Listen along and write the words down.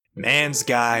Man's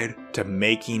Guide to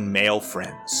Making Male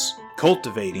Friends,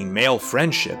 Cultivating Male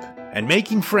Friendship, and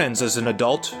Making Friends as an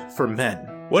Adult for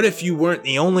Men. What if you weren't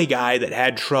the only guy that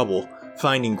had trouble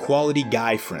finding quality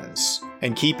guy friends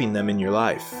and keeping them in your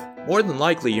life? More than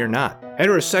likely you're not.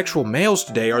 Heterosexual males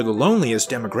today are the loneliest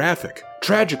demographic.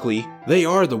 Tragically, they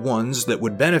are the ones that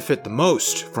would benefit the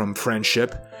most from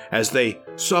friendship, as they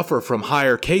suffer from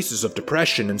higher cases of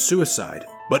depression and suicide.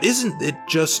 But isn't it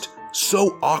just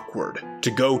so awkward to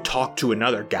go talk to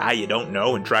another guy you don't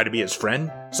know and try to be his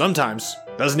friend? Sometimes,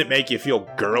 doesn't it make you feel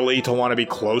girly to want to be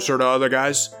closer to other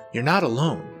guys? You're not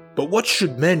alone. But what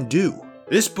should men do?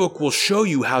 This book will show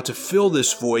you how to fill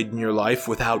this void in your life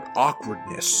without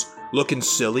awkwardness, looking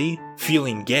silly,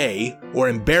 feeling gay, or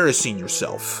embarrassing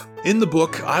yourself. In the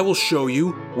book, I will show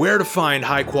you where to find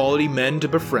high-quality men to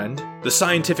befriend, the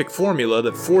scientific formula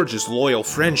that forges loyal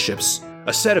friendships,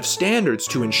 a set of standards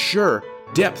to ensure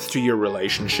depth to your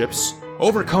relationships,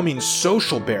 overcoming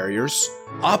social barriers,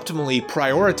 optimally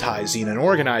prioritizing and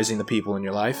organizing the people in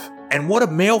your life, and what a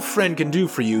male friend can do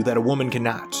for you that a woman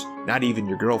cannot, not even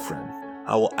your girlfriend.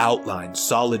 I will outline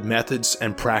solid methods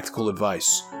and practical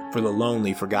advice for the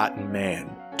lonely, forgotten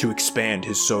man to expand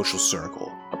his social circle.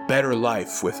 A better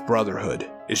life with brotherhood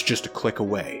is just a click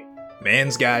away.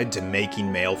 Man's Guide to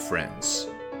Making Male Friends.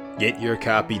 Get your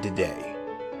copy today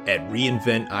at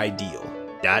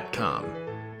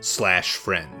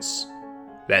reinventideal.com/friends.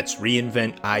 That's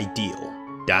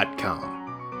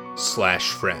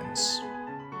reinventideal.com/friends.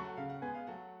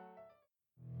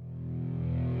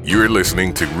 You're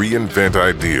listening to Reinvent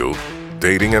Ideal,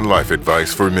 dating and life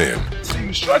advice for men. See,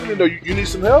 you struggling though, you need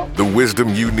some help? The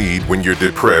wisdom you need when you're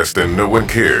depressed and no one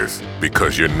cares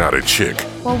because you're not a chick.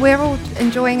 While we're all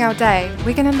enjoying our day,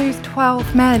 we're going to lose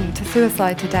 12 men to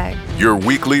suicide today. Your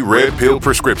weekly red pill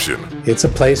prescription. It's a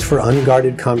place for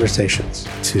unguarded conversations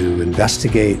to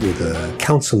investigate with a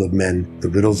council of men the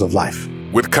riddles of life.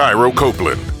 With Cairo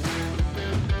Copeland.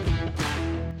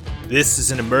 This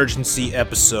is an emergency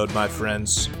episode, my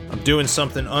friends. I'm doing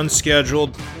something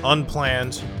unscheduled,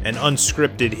 unplanned, and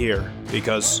unscripted here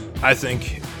because I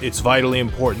think it's vitally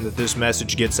important that this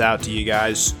message gets out to you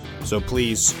guys. So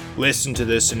please listen to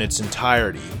this in its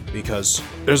entirety because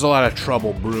there's a lot of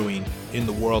trouble brewing in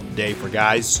the world today for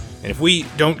guys. And if we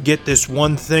don't get this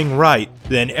one thing right,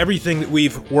 then everything that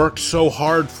we've worked so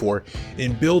hard for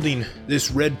in building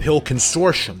this Red Pill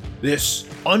Consortium, this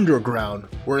underground,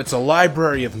 where it's a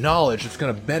library of knowledge that's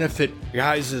going to benefit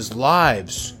guys'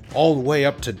 lives all the way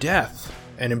up to death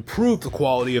and improve the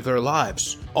quality of their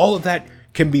lives, all of that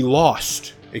can be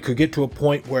lost. It could get to a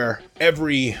point where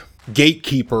every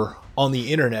gatekeeper on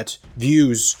the internet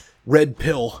views Red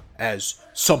Pill as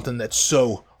something that's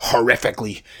so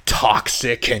horrifically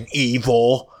toxic and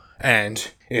evil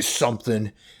and is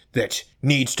something that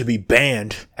needs to be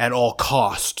banned at all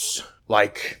costs,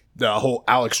 like the whole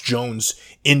Alex Jones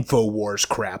InfoWars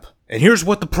crap. And here's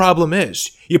what the problem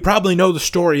is. You probably know the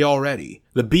story already.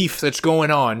 The beef that's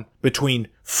going on between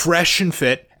Fresh and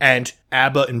Fit and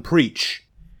Abba and Preach.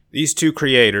 These two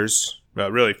creators,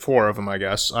 really four of them, I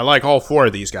guess. I like all four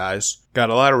of these guys. Got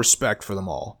a lot of respect for them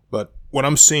all. But what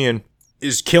I'm seeing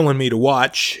is killing me to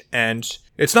watch, and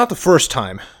it's not the first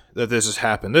time that this has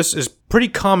happened. This is pretty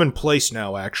commonplace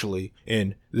now, actually,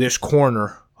 in this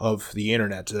corner of the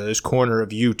internet, this corner of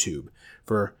YouTube,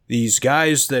 for these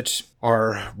guys that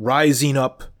are rising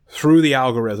up through the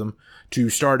algorithm to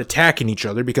start attacking each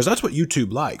other, because that's what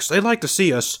YouTube likes. They like to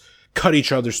see us cut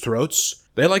each other's throats.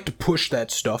 They like to push that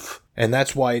stuff, and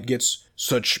that's why it gets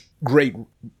such great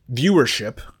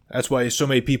viewership. That's why so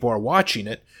many people are watching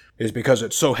it, is because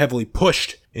it's so heavily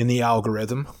pushed in the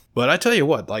algorithm. But I tell you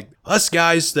what, like, us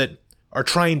guys that are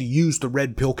trying to use the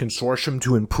Red Pill Consortium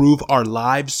to improve our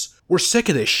lives, we're sick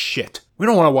of this shit. We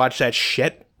don't want to watch that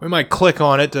shit. We might click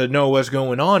on it to know what's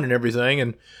going on and everything,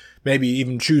 and maybe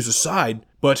even choose a side,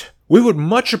 but we would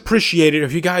much appreciate it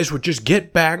if you guys would just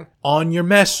get back on your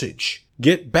message.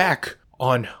 Get back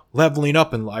on leveling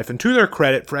up in life, and to their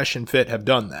credit, Fresh and Fit have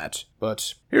done that.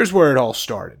 But here's where it all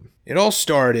started. It all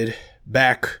started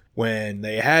back when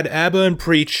they had Abba and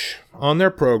Preach on their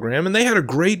program, and they had a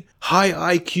great high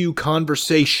IQ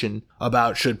conversation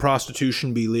about should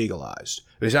prostitution be legalized.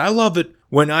 They said, I love it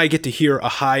when I get to hear a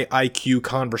high IQ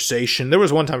conversation. There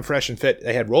was one time Fresh and Fit,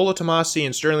 they had Rolla Tomasi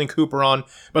and Sterling Cooper on,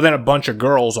 but then a bunch of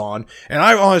girls on, and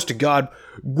I honest to God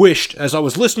wished, as I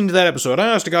was listening to that episode, I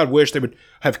honest to God wished they would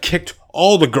have kicked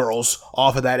all the girls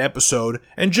off of that episode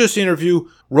and just interview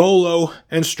Rollo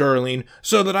and Sterling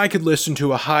so that I could listen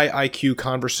to a high IQ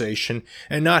conversation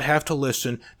and not have to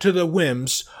listen to the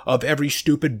whims of every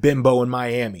stupid bimbo in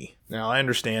Miami. Now, I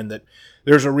understand that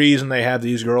there's a reason they have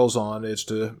these girls on. It's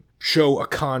to show a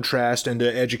contrast and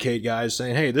to educate guys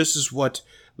saying, hey, this is what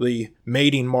the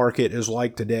mating market is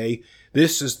like today.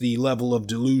 This is the level of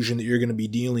delusion that you're going to be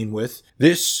dealing with.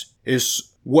 This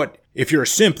is what, if you're a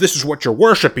simp, this is what you're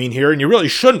worshiping here, and you really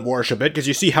shouldn't worship it because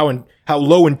you see how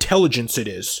low intelligence it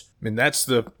is. I mean, that's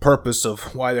the purpose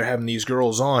of why they're having these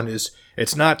girls on, is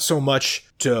it's not so much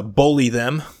to bully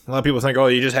them. A lot of people think, oh,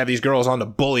 you just have these girls on to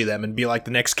bully them and be like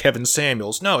the next Kevin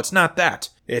Samuels. No, it's not that.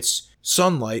 It's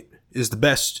sunlight is the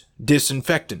best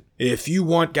disinfectant. If you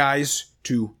want guys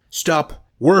to stop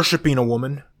worshiping a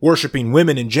woman, worshiping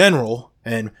women in general,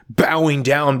 and bowing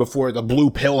down before the blue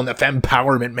pill and the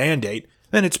fempowerment mandate,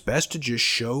 then it's best to just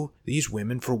show these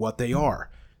women for what they are.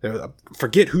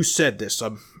 Forget who said this.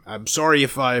 I'm sorry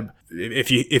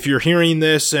if you're hearing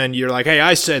this and you're like, hey,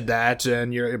 I said that,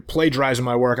 and you're plagiarizing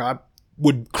my work. I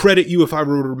would credit you if I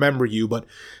were to remember you, but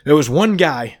there was one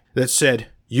guy that said,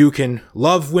 you can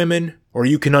love women or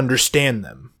you can understand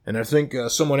them. And I think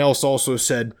someone else also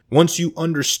said, once you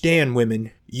understand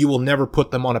women, you will never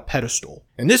put them on a pedestal.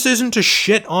 And this isn't to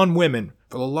shit on women.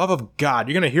 For the love of God,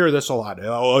 you're going to hear this a lot.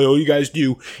 All you guys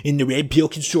do in the Red Pill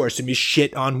Consortium is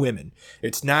shit on women.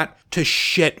 It's not to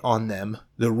shit on them.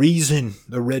 The reason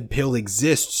the Red Pill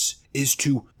exists is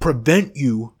to prevent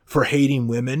you for hating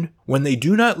women when they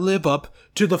do not live up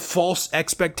to the false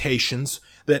expectations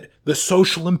that the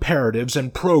social imperatives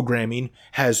and programming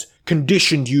has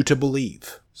conditioned you to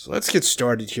believe. So let's get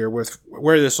started here with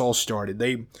where this all started.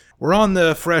 They were on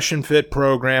the Fresh and Fit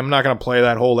program. I'm not going to play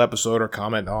that whole episode or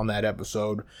comment on that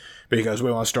episode because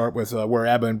we want to start with where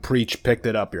Abba and Preach picked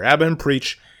it up here. Abba and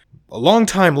Preach, a long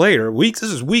time later,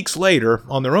 weeks later,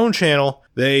 on their own channel,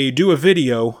 they do a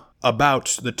video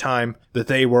about the time that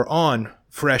they were on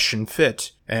Fresh and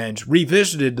Fit and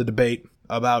revisited the debate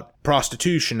about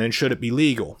prostitution and should it be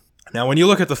legal. Now, when you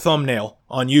look at the thumbnail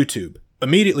on YouTube,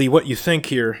 immediately what you think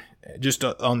here, just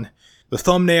on the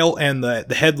thumbnail and the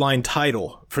headline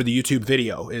title for the YouTube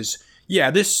video is,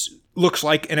 yeah, this looks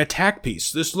like an attack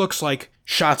piece. This looks like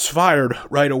shots fired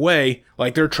right away,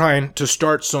 like they're trying to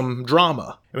start some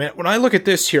drama. I mean, when I look at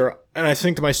this here, and I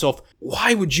think to myself,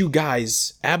 why would you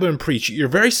guys, Abba and Preach, you're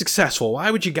very successful,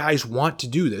 why would you guys want to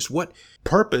do this? What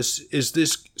purpose is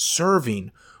this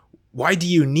serving? Why do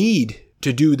you need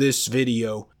to do this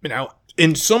video? Now,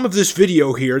 in some of this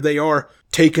video here, they are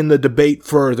taking the debate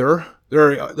further.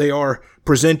 They are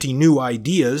presenting new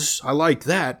ideas. I like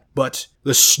that. But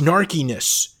the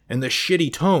snarkiness and the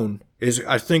shitty tone is,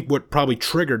 I think, what probably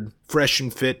triggered Fresh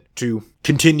and Fit to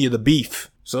continue the beef.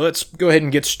 So let's go ahead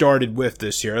and get started with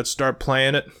this here. Let's start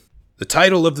playing it. The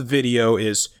title of the video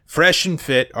is Fresh and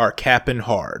Fit Are Capping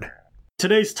Hard.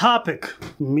 Today's topic,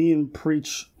 me and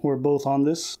Preach were both on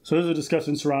this. So there's a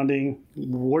discussion surrounding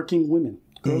working women,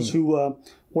 girls who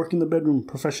work in the bedroom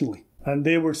professionally. And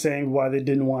they were saying why they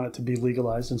didn't want it to be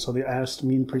legalized. And so they asked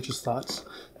me and Preach's thoughts.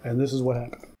 And this is what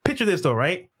happened. Picture this though,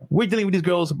 right? We're dealing with these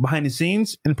girls behind the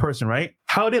scenes in person, right?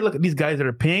 How they look at these guys that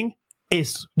are paying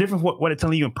is different from what they're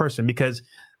telling you in person, because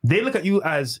they look at you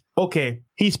as, okay,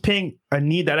 he's paying a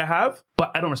need that I have, but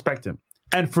I don't respect him.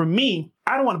 And for me,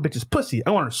 I don't want a bitch's pussy.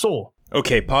 I want her soul.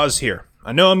 Okay, pause here.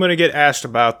 I know I'm going to get asked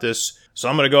about this, so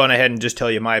I'm going to go on ahead and just tell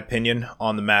you my opinion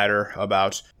on the matter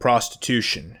about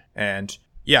prostitution. And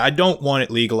yeah, I don't want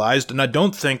it legalized, and I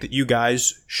don't think that you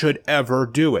guys should ever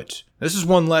do it. This is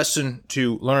one lesson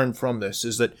to learn from this,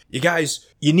 is that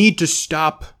you need to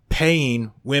stop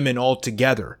paying women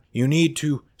altogether. You need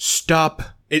to stop.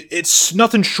 It's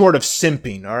nothing short of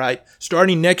simping, all right?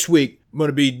 Starting next week, I'm going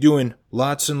to be doing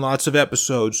lots and lots of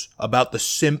episodes about the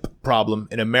simp problem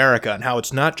in America and how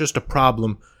it's not just a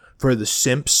problem for the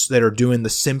simps that are doing the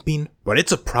simping, but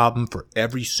it's a problem for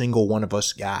every single one of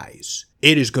us guys.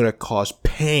 It is going to cause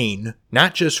pain,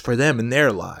 not just for them in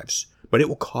their lives, but it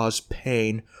will cause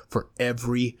pain for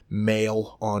every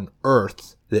male on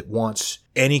earth that wants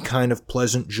any kind of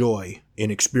pleasant joy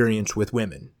in experience with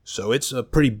women. So it's a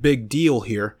pretty big deal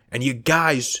here. And you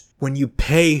guys, when you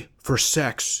pay for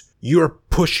sex, you're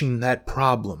pushing that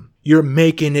problem. You're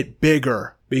making it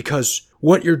bigger, because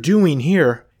what you're doing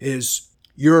here is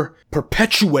you're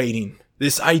perpetuating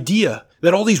this idea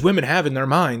that all these women have in their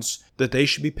minds that they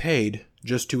should be paid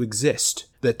just to exist,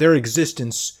 that their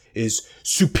existence is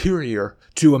superior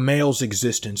to a male's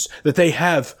existence, that they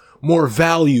have more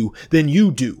value than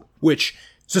you do, which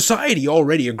society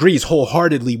already agrees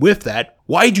wholeheartedly with that.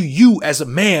 Why do you as a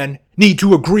man need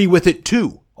to agree with it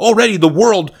too? Already the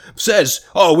world says,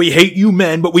 oh, we hate you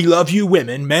men, but we love you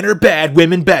women. Men are bad,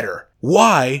 women better.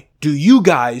 Why do you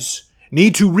guys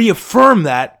need to reaffirm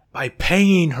that by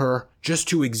paying her just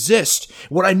to exist?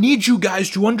 What I need you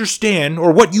guys to understand,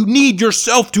 or what you need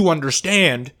yourself to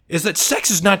understand, is that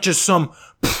sex is not just some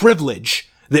privilege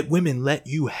that women let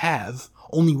you have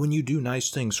only when you do nice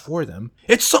things for them.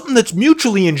 It's something that's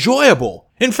mutually enjoyable.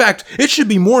 In fact, it should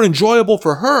be more enjoyable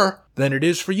for her than it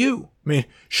is for you. I mean,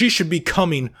 she should be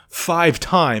coming 5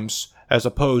 times as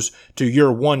opposed to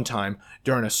your 1 time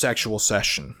during a sexual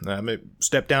session.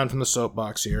 Step down from the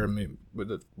soapbox here.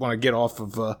 Want to get off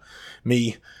of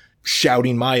me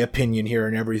shouting my opinion here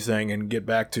and everything and get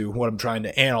back to what I'm trying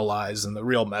to analyze and the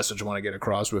real message I want to get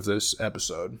across with this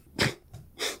episode.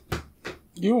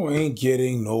 You ain't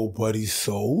getting nobody's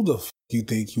soul. The f*** you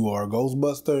think you are,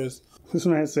 Ghostbusters? This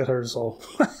man said her soul.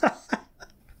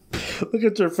 Look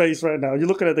at your face right now. You're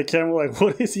looking at the camera like,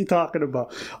 what is he talking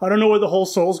about? I don't know where the whole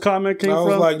souls comment came from. I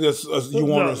was like, this, you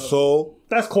want a soul?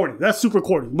 That's corny. That's super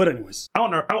corny. But anyways. I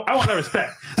want her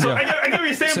respect. So I get what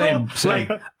you're saying, bro.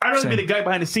 Like, I'd rather be the guy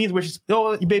behind the scenes where she's,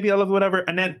 oh, baby, I love you, whatever.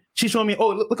 And then she's showing me, oh,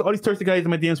 look at all these thirsty guys in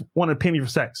my DMs want to pay me for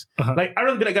sex. Like, I'd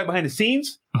rather be that guy behind the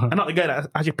scenes and not the guy that's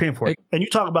actually paying for it. And you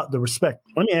talk about the respect.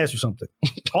 Let me ask you something.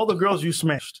 All the girls you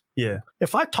smashed. Yeah.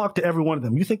 If I talk to every one of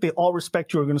them, you think they all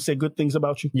respect you or are going to say good things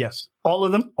about you? Yes. All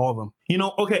of them? All of them. You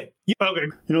know, okay. Okay.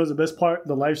 You know what's the best part?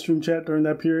 The live stream chat during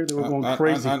that period, they were going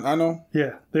crazy. I know.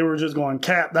 Yeah. They were just going,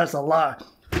 Cap, that's a lie.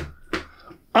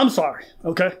 I'm sorry,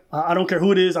 okay? I don't care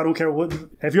who it is. I don't care what.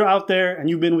 If you're out there and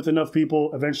you've been with enough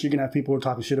people, eventually you're going to have people who are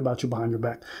talking shit about you behind your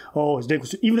back. Oh, his dick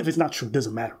was... Even if it's not true, it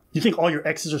doesn't matter. You think all your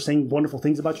exes are saying wonderful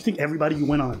things about you? You think everybody you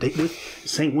went on a date with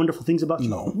is saying wonderful things about you?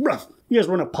 No. Bruh, you guys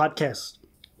run a podcast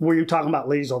where you're talking about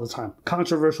ladies all the time.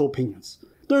 Controversial opinions.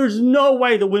 There's no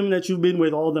way the women that you've been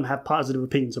with, all of them have positive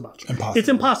opinions about you. Impossible. It's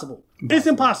impossible. It's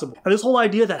impossible. And this whole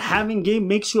idea that having game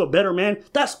makes you a better man,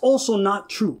 that's also not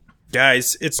true.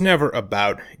 Guys, it's never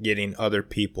about getting other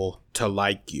people to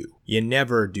like you. You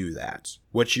never do that.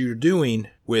 What you're doing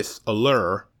with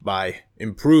Allure, by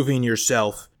improving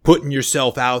yourself, putting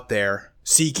yourself out there,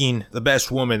 seeking the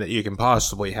best woman that you can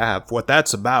possibly have, what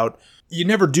that's about, you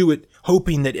never do it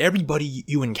hoping that everybody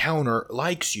you encounter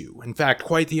likes you. In fact,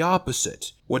 quite the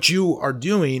opposite. What you are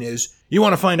doing is you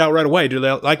want to find out right away, do they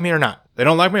like me or not? They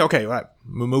don't like me? Okay, all right.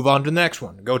 We'll move on to the next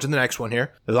one. Go to the next one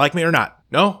here. They like me or not?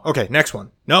 No? Okay, next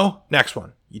one. No? Next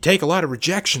one. You take a lot of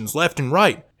rejections left and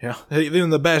right. You know, even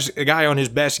the best guy on his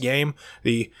best game,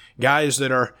 the guys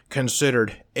that are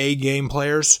considered A-game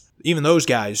players, even those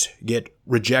guys get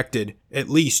rejected at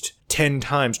least 10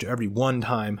 times to every 1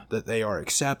 time that they are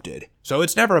accepted. So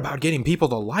it's never about getting people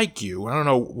to like you. I don't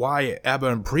know why Abba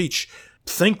and Preach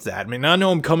think that. I mean, I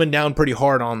know I'm coming down pretty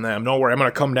hard on them. Don't worry, I'm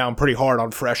going to come down pretty hard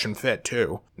on Fresh and Fit,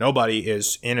 too. Nobody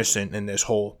is innocent in this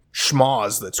whole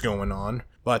schmoz that's going on.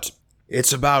 But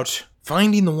it's about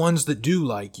finding the ones that do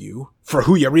like you for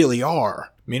who you really are.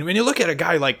 I mean, when you look at a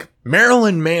guy like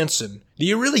Marilyn Manson, do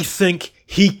you really think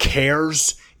he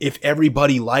cares if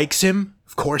everybody likes him?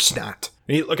 Of course not.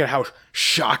 I mean, look at how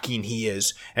shocking he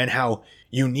is and how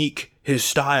unique his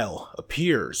style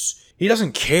appears. He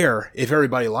doesn't care if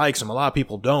everybody likes him. A lot of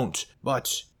people don't.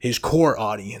 But his core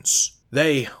audience,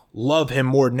 they love him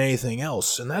more than anything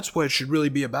else. And that's what it should really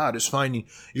be about, is finding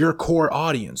your core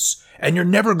audience. And you're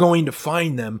never going to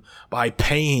find them by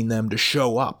paying them to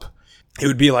show up. It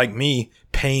would be like me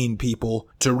paying people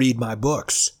to read my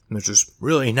books. Which is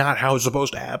really not how it's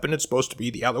supposed to happen. It's supposed to be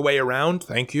the other way around.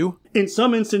 Thank you. In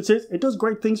some instances, it does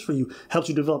great things for you. Helps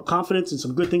you develop confidence and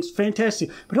some good things. Fantastic.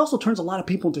 But it also turns a lot of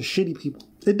people into shitty people.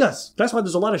 It does. That's why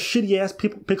there's a lot of shitty-ass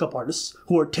people, pickup artists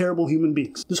who are terrible human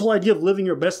beings. This whole idea of living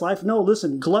your best life, no,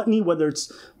 listen, gluttony, whether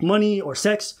it's money or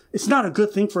sex, it's not a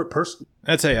good thing for a person.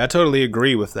 I totally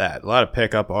agree with that. A lot of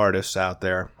pickup artists out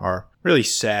there are really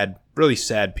sad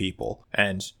people.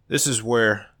 And this is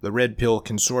where the Red Pill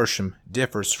Consortium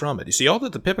differs from it. You see, all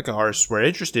that the pickup artists were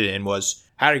interested in was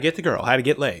how to get the girl, how to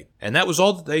get laid. And that was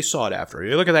all that they sought after.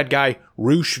 You look at that guy,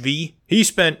 Roosh V. He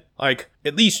spent like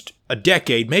at least a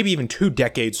decade, maybe even 2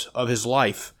 decades of his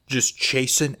life just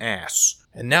chasing ass.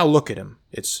 And now look at him.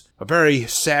 It's a very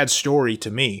sad story to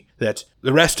me that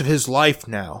the rest of his life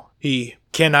now, he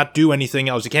cannot do anything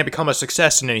else. He can't become a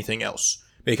success in anything else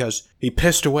because he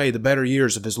pissed away the better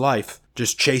years of his life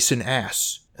just chasing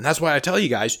ass. And that's why I tell you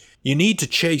guys, you need to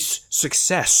chase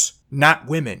success, not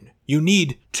women. You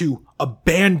need to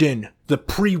abandon the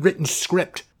pre-written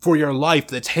script for your life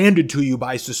that's handed to you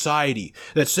by society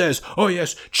that says, oh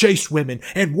yes, chase women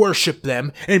and worship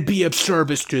them and be of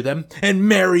service to them and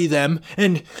marry them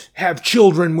and have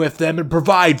children with them and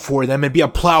provide for them and be a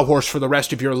plow horse for the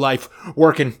rest of your life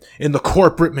working in the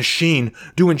corporate machine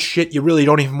doing shit you really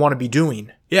don't even want to be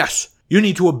doing. Yes, you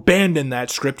need to abandon that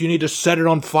script. You need to set it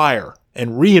on fire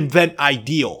and reinvent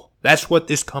ideal. That's what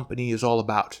this company is all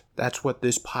about. That's what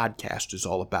this podcast is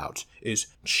all about, is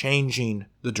changing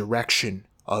the direction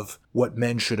of what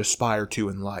men should aspire to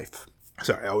in life.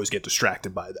 Sorry, I always get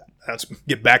distracted by that. Let's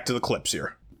get back to the clips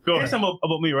here. Go ahead. Something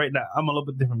about me right now. I'm a little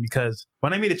bit different because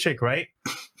when I meet a chick, right,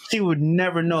 she would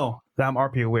never know that I'm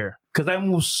RP aware because I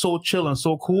move so chill and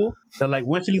so cool that like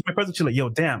when she leaves my presence, she's like, yo,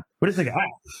 damn, where this nigga at?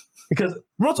 Because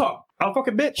real talk, I'll fuck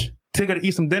a bitch. Take her to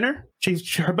eat some dinner.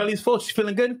 Her belly's full. She's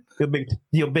feeling good.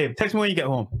 Yo, babe, text me when you get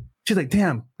home. She's like,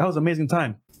 damn, that was an amazing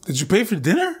time. Did you pay for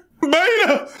dinner?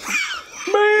 Beta!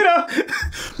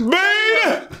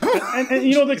 And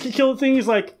you know, the killer thing is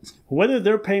like, whether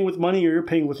they're paying with money or you're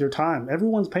paying with your time,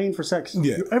 everyone's paying for sex.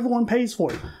 Yeah. Everyone pays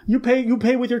for it. You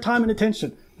pay with your time and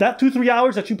attention. That 2-3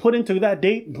 hours that you put into that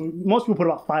date, most people put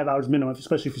about 5 hours minimum,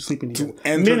 especially if you're sleeping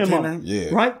together. Minimum. Yeah.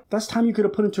 Right? That's time you could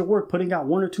have put into work, putting out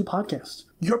 1 or 2 podcasts.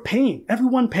 You're paying.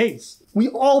 Everyone pays. We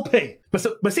all pay.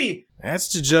 But see,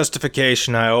 that's the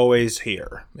justification I always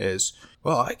hear is,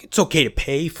 well, it's okay to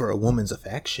pay for a woman's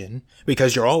affection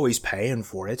because you're always paying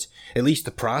for it. At least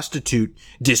the prostitute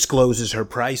discloses her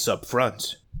price up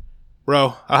front.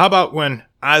 Bro, how about when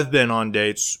I've been on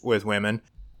dates with women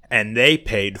and they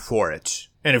paid for it?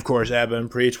 And of course, Abba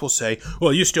and Preach will say,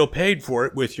 well, you still paid for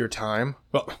it with your time.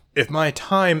 Well, if my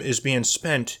time is being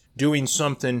spent doing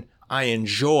something I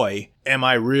enjoy, am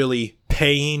I really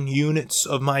paying units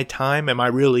of my time? Am I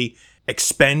really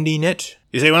expending it?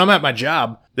 You see, when I'm at my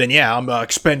job, then yeah, I'm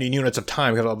expending units of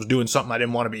time because I was doing something I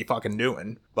didn't want to be fucking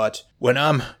doing. But when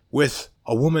I'm with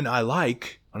a woman I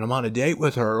like, and I'm on a date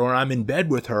with her, or I'm in bed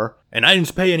with her, and I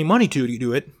didn't pay any money to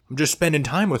do it, I'm just spending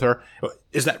time with her,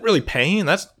 is that really paying?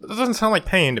 That doesn't sound like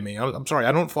paying to me. I'm sorry,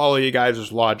 I don't follow you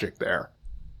guys' logic there.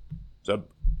 So,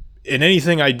 in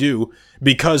anything I do,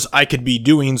 because I could be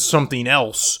doing something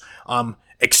else,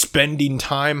 expending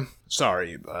time,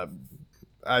 sorry,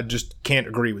 I just can't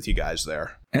agree with you guys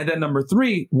there. And then number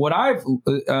 3, what I've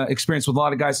experienced with a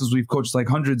lot of guys, since we've coached like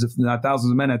hundreds, if not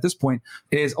thousands of men at this point,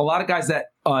 is a lot of guys that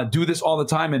do this all the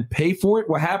time and pay for it.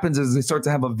 What happens is they start to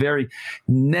have a very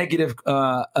negative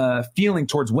feeling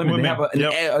towards women. They have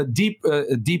a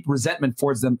deep resentment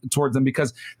towards them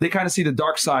because they kind of see the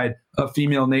dark side of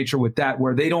female nature with that,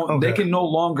 where they don't, they can no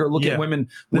longer look at women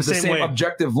with the same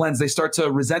objective lens. They start to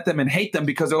resent them and hate them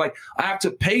because they're like, I have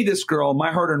to pay this girl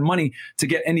my hard-earned money to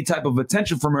get any type of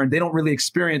attention from her, and they don't really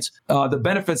experience the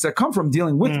benefits that come from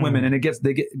dealing with women, and it gets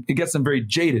them very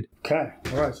jaded. Okay,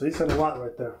 all right. So he said a lot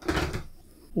right there.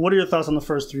 What are your thoughts on the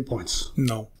first 3 points?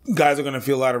 No, guys are going to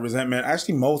feel a lot of resentment.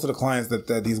 Actually, most of the clients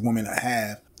that these women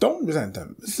have don't resent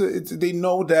them. They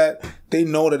know that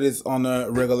it's on a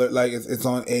regular, like it's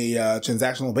on a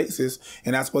transactional basis,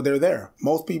 and that's why they're there.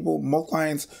 Most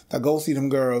clients that go see them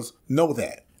girls know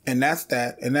that. And that's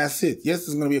that, and that's it. Yes,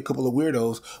 there's going to be a couple of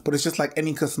weirdos, but it's just like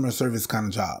any customer service kind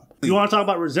of job. You want to talk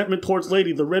about resentment towards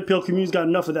lady? The red pill community's got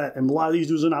enough of that, and a lot of these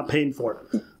dudes are not paying for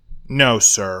it. No,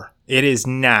 sir. It is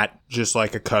not just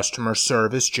like a customer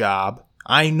service job.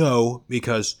 I know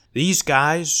because these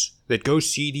guys that go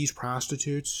see these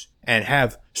prostitutes and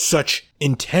have such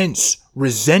intense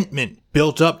resentment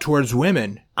built up towards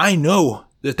women, I know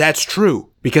that that's true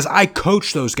because I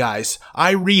coach those guys. I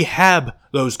rehab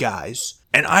those guys.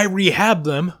 And I rehab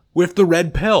them with the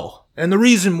red pill. And the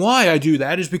reason why I do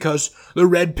that is because the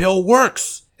red pill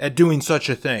works at doing such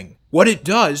a thing. What it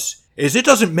does is it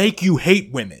doesn't make you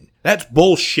hate women. That's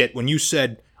bullshit when you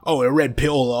said, oh, a red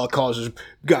pill causes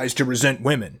guys to resent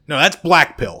women. No, that's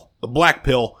black pill. The black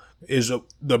pill is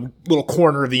the little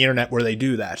corner of the internet where they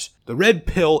do that. The red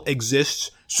pill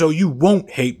exists so you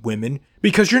won't hate women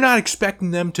because you're not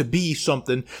expecting them to be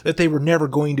something that they were never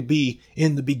going to be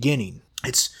in the beginning.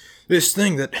 It's this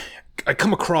thing that I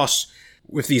come across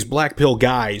with these black pill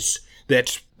guys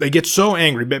that they get so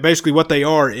angry. But basically what they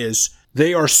are is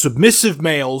they are submissive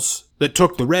males that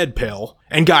took the red pill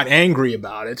and got angry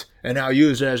about it and now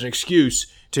use it as an excuse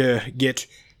to get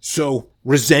so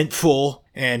resentful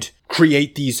and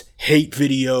create these hate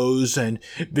videos and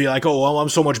be like, oh, well, I'm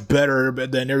so much better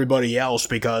than everybody else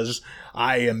because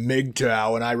I am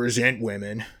MGTOW and I resent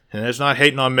women. And it's not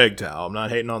hating on MGTOW. I'm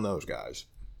not hating on those guys.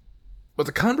 But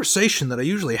the conversation that I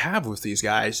usually have with these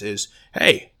guys is,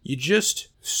 hey, you just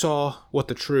saw what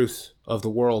the truth of the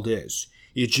world is.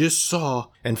 You just saw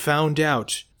and found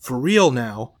out, for real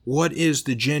now, what is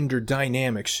the gender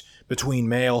dynamics between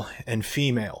male and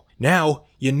female. Now,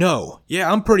 you know. Yeah,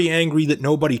 I'm pretty angry that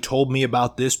nobody told me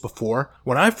about this before.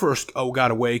 When I first got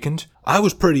awakened, I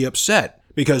was pretty upset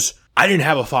because I didn't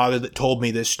have a father that told me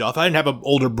this stuff. I didn't have an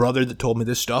older brother that told me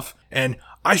this stuff. And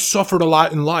I suffered a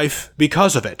lot in life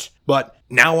because of it. But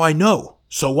now I know.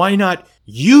 So why not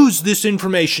use this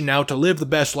information now to live the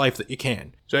best life that you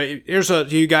can? So here's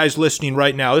you guys listening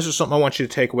right now. This is something I want you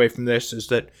to take away from this, is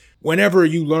that whenever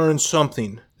you learn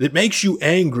something that makes you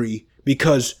angry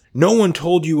because no one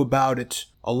told you about it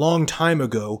a long time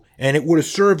ago, and it would have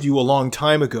served you a long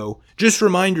time ago. Just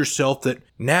remind yourself that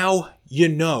now you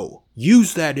know.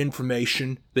 Use that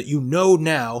information that you know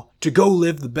now to go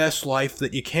live the best life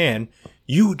that you can.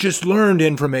 You just learned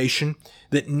information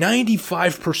that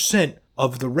 95%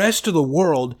 of the rest of the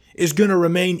world is going to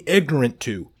remain ignorant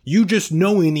to. You just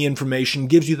knowing the information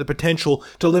gives you the potential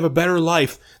to live a better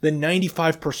life than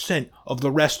 95% of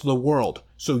the rest of the world.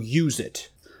 So use it.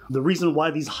 The reason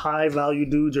why these high-value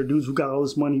dudes or dudes who got all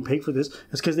this money pay for this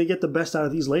is because they get the best out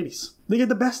of these ladies. They get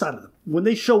the best out of them. When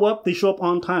they show up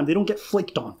on time. They don't get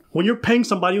flaked on. When you're paying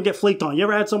somebody, you get flaked on. You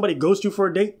ever had somebody ghost you for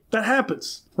a date? That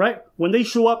happens, right? When they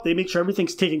show up, they make sure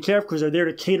everything's taken care of because they're there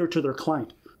to cater to their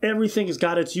client. Everything has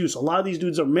got its use. A lot of these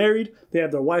dudes are married. They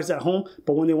have their wives at home.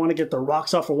 But when they want to get their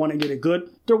rocks off or want to get it good,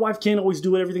 their wife can't always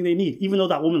do everything they need, even though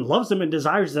that woman loves them and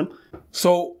desires them.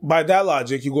 So by that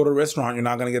logic, you go to a restaurant, you're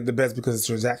not going to get the best because it's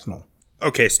transactional.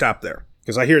 Okay, stop there.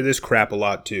 Because I hear this crap a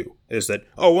lot too. Is that,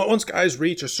 once guys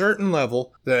reach a certain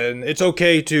level, then it's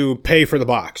okay to pay for the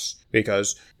box.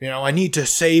 Because, I need to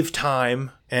save time,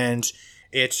 and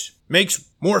it makes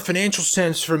more financial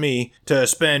sense for me to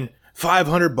spend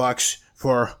 $500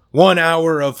 for 1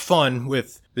 hour of fun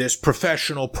with this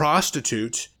professional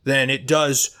prostitute than it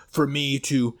does for me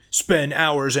to spend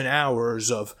hours and hours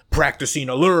of practicing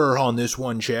a lure on this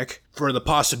one chick for the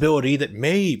possibility that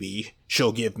maybe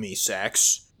she'll give me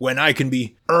sex when I can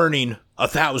be earning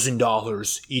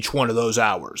 $1,000 each one of those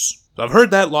hours. So I've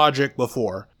heard that logic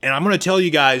before, and I'm going to tell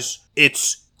you guys,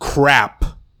 it's crap.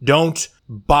 Don't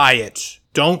buy it.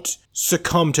 Don't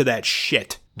succumb to that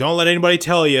shit. Don't let anybody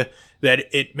tell you that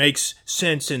it makes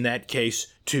sense in that case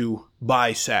to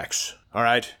buy sex, all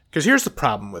right? Because here's the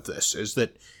problem with this, is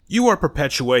that you are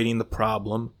perpetuating the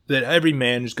problem that every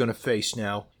man is going to face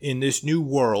now in this new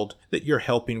world that you're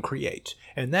helping create.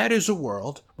 And that is a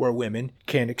world where women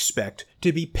can't expect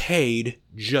to be paid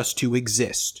just to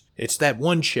exist. It's that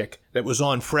one chick that was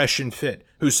on Fresh and Fit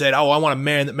who said, I want a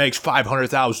man that makes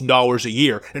 $500,000 a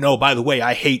year. And by the way,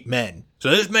 I hate men.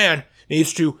 So this man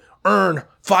needs to earn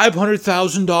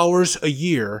 $500,000 a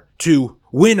year to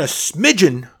win a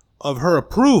smidgen of her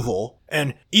approval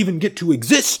and even get to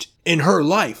exist in her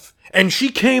life. And she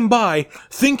came by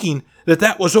thinking that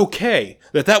that was okay,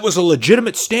 that that was a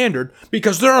legitimate standard,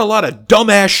 because there are a lot of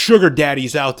dumbass sugar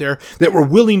daddies out there that were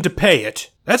willing to pay it.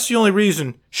 That's the only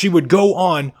reason she would go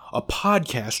on a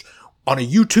podcast on a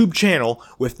YouTube channel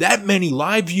with that many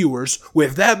live viewers,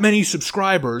 with that many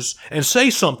subscribers, and say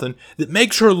something that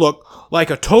makes her look like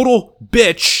a total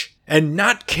bitch and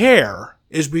not care,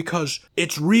 is because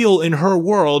it's real in her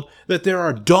world that there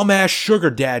are dumbass sugar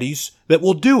daddies that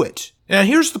will do it. Now,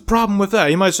 here's the problem with that.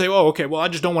 You might say, I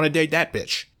just don't want to date that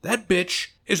bitch. That bitch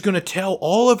is going to tell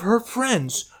all of her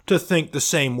friends to think the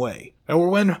same way. Or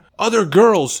when other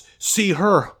girls see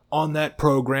her on that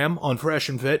program, on Fresh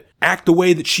and Fit, act the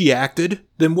way that she acted,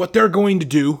 then what they're going to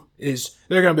do is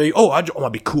they're going to be, I want to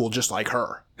be cool just like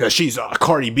her. Because she's a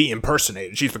Cardi B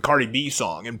impersonated. She's the Cardi B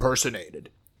song impersonated.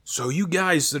 So you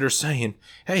guys that are saying,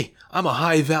 hey, I'm a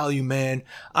high-value man,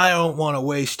 I don't want to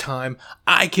waste time,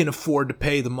 I can afford to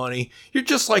pay the money, you're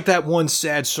just like that one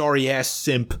sad, sorry-ass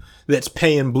simp that's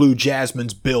paying Blue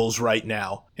Jasmine's bills right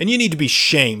now. And you need to be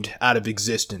shamed out of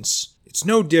existence. It's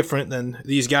no different than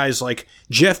these guys like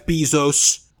Jeff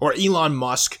Bezos or Elon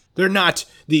Musk. They're not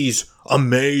these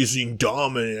amazing,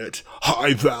 dominant,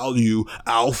 high-value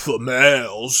alpha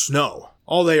males. No.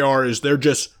 All they are is they're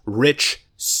just rich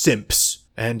simps.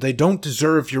 And they don't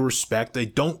deserve your respect. They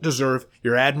don't deserve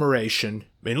your admiration.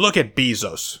 I mean, look at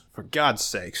Bezos, for God's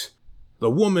sakes. The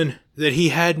woman that he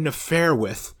had an affair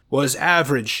with was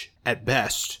average at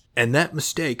best, and that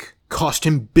mistake cost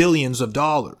him billions of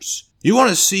dollars. You want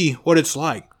to see what it's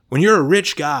like when you're a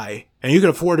rich guy and you can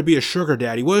afford to be a sugar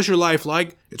daddy. What is your life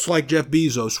like? It's like Jeff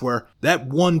Bezos, where that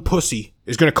one pussy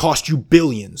is going to cost you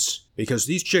billions, because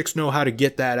these chicks know how to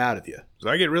get that out of you. So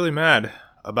I get really mad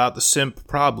about the simp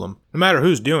problem, no matter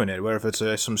who's doing it, whether if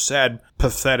it's some sad,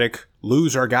 pathetic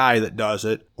loser guy that does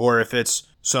it, or if it's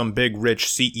some big rich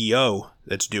CEO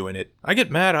that's doing it. I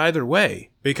get mad either way,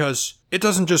 because it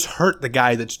doesn't just hurt the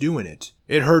guy that's doing it.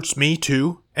 It hurts me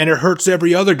too, and it hurts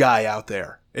every other guy out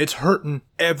there. It's hurting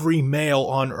every male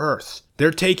on earth.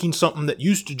 They're taking something that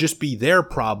used to just be their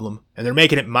problem, and they're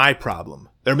making it my problem.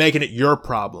 They're making it your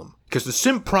problem. Because the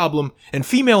simp problem and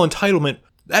female entitlement,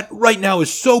 that right now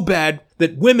is so bad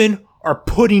that women are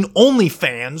putting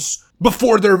OnlyFans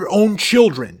before their own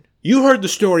children. You heard the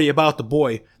story about the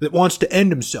boy that wants to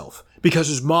end himself because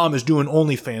his mom is doing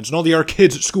OnlyFans and all the other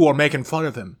kids at school are making fun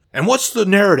of him. And what's the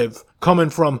narrative coming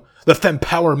from the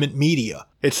fempowerment media?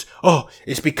 It's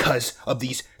because of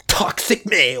these toxic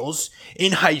males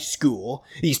in high school,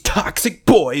 these toxic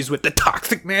boys with the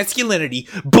toxic masculinity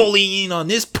bullying on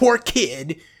this poor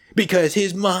kid because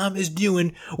his mom is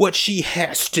doing what she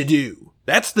has to do.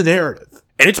 That's the narrative.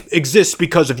 And it exists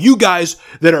because of you guys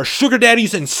that are sugar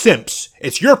daddies and simps.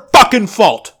 It's your fucking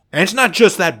fault. And it's not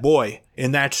just that boy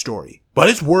in that story, but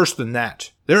it's worse than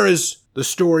that. There is the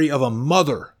story of a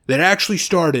mother that actually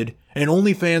started an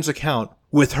OnlyFans account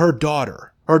with her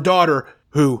daughter. Her daughter,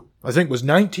 who I think was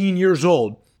 19 years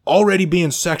old, already being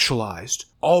sexualized,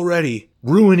 already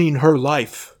ruining her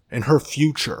life and her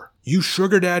future. You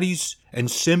sugar daddies and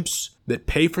simps that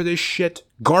pay for this shit,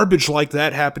 garbage like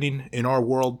that happening in our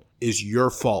world is your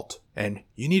fault. And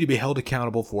you need to be held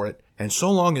accountable for it. And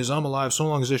so long as I'm alive, so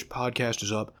long as this podcast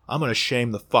is up, I'm going to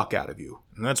shame the fuck out of you.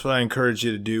 And that's what I encourage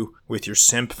you to do with your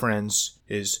simp friends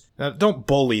is, don't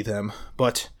bully them,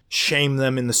 but shame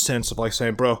them in the sense of like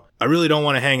saying, bro, I really don't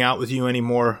want to hang out with you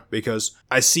anymore because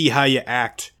I see how you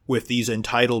act with these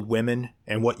entitled women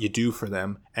and what you do for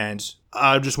them. And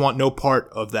I just want no part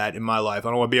of that in my life. I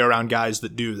don't want to be around guys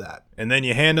that do that. And then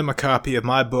you hand him a copy of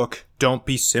my book, Don't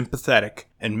Be Sympathetic,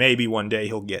 and maybe one day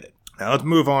he'll get it. Now let's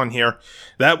move on here.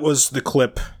 That was the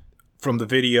clip from the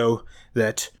video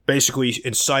that basically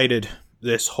incited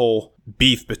this whole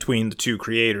beef between the two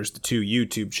creators, the two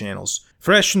YouTube channels.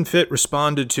 Fresh and Fit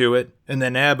responded to it, and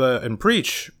then Abba and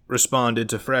Preach responded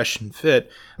to Fresh and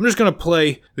Fit. I'm just going to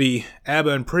play the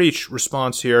Abba and Preach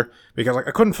response here, because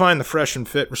I couldn't find the Fresh and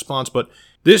Fit response, but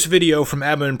this video from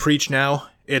Abba and Preach now,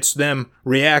 it's them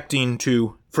reacting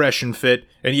to Fresh and Fit,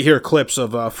 and you hear clips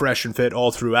of Fresh and Fit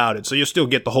all throughout it, so you'll still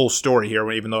get the whole story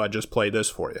here, even though I just played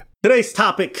this for you. Today's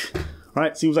topic,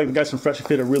 right? Seems like the guys from Fresh and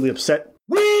Fit are really upset.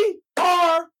 We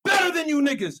are better than you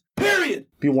niggas, period.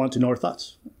 People want to know our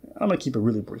thoughts. I'm going to keep it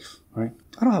really brief, right?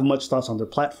 I don't have much thoughts on their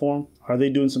platform. Are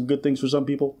they doing some good things for some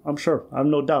people? I'm sure. I have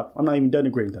no doubt. I'm not even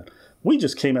denigrating that. We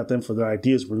just came at them for their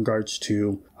ideas with regards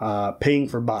to paying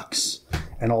for box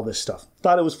and all this stuff.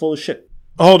 Thought it was full of shit.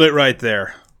 Hold it right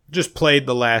there. Just played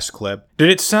the last clip. Did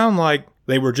it sound like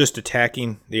they were just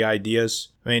attacking the ideas?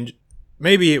 I mean,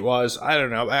 maybe it was. I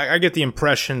don't know. I get the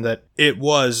impression that it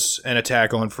was an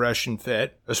attack on Fresh and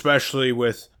Fit, especially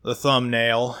with the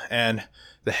thumbnail and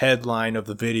the headline of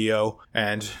the video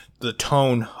and the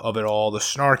tone of it all, the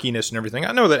snarkiness and everything.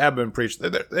 I know that Abba and Preach,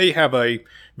 they have a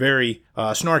very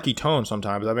snarky tone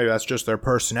sometimes. Maybe that's just their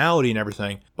personality and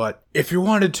everything. But if you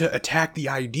wanted to attack the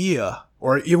idea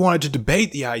or you wanted to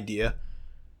debate the idea,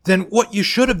 then what you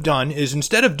should have done is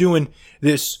instead of doing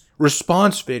this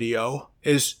response video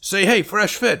is say, hey,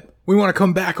 Fresh Fit, we want to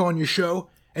come back on your show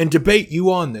and debate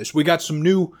you on this. We got some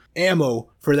new ammo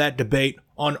for that debate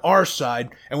on our side,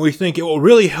 and we think it will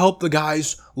really help the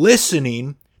guys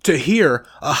listening to hear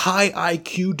a high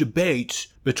IQ debate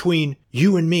between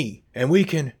you and me, and we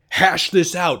can hash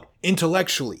this out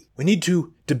intellectually. We need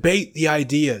to debate the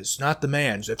ideas, not the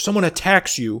mans. If someone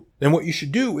attacks you, then what you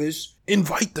should do is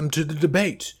invite them to the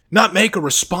debate, not make a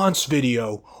response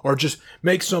video or just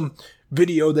make some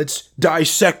video that's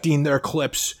dissecting their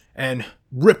clips and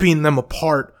ripping them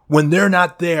apart when they're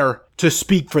not there to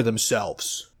speak for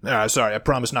themselves. Sorry, I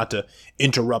promise not to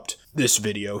interrupt this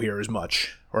video here as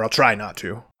much, or I'll try not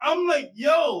to. I'm like,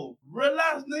 yo,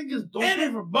 relax, niggas, don't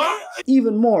pay for box.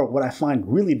 Even more, what I find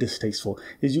really distasteful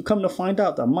is you come to find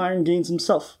out that Myron Gaines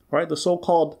himself, right, the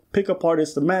so-called pickup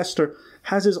artist, the master,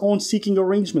 has his own Seeking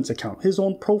Arrangements account, his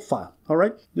own profile, all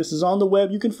right? This is on the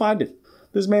web, you can find it.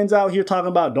 This man's out here talking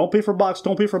about don't pay for box,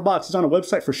 don't pay for box. He's on a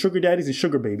website for sugar daddies and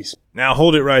sugar babies. Now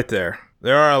hold it right there.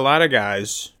 There are a lot of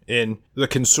guys in the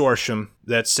consortium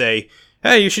that say,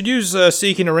 hey, you should use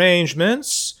Seeking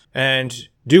Arrangements and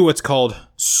do what's called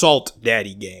Salt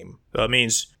Daddy game. That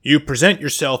means you present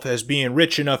yourself as being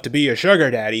rich enough to be a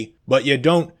sugar daddy, but you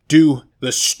don't do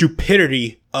the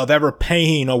stupidity of ever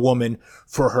paying a woman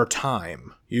for her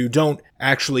time. You don't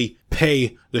actually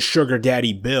pay the sugar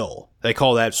daddy bill. They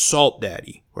call that Salt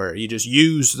Daddy, where you just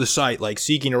use the site like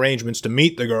Seeking Arrangements to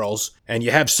meet the girls, and you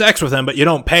have sex with them, but you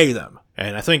don't pay them.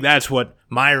 And I think that's what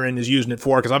Myron is using it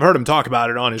for, because I've heard him talk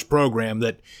about it on his program,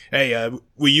 that, hey,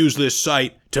 we use this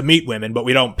site to meet women, but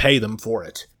we don't pay them for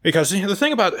it. Because the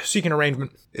thing about Seeking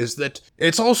Arrangement is that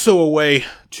it's also a way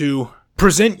to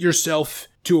present yourself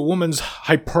to a woman's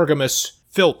hypergamous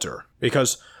filter.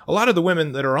 Because a lot of the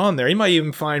women that are on there, you might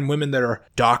even find women that are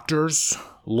doctors,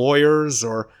 lawyers,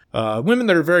 or women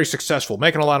that are very successful,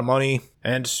 making a lot of money.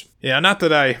 And, yeah, not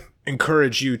that I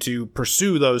encourage you to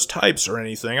pursue those types or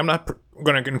anything. I'm not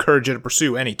going to encourage you to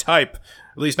pursue any type,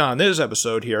 at least not in this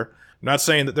episode here. not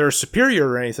saying that they're superior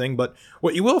or anything, but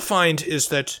what you will find is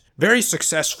that very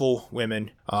successful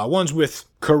women, ones with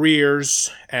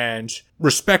careers and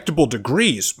respectable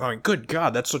degrees. I mean, good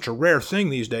God, that's such a rare thing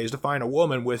these days to find a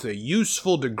woman with a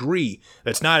useful degree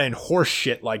that's not in horse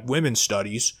shit like women's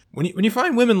studies. When you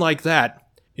find women like that,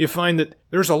 you find that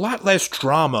there's a lot less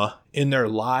drama in their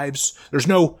lives. There's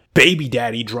no baby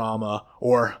daddy drama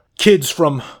or kids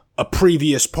from a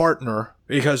previous partner,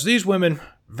 because these women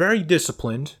very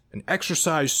disciplined and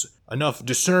exercise enough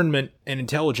discernment and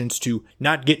intelligence to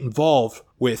not get involved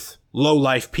with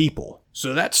low-life people.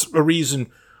 So that's a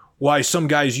reason why some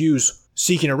guys use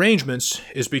Seeking Arrangements,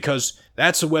 is because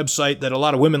that's a website that a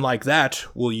lot of women like that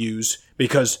will use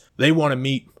because they want to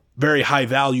meet very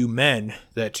high-value men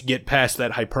that get past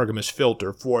that hypergamous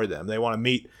filter for them. They want to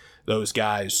meet those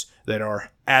guys that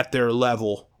are at their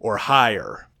level or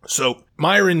higher. So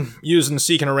Myron using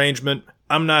Seek an Arrangement,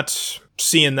 I'm not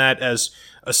seeing that as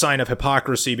a sign of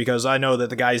hypocrisy, because I know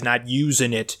that the guy's not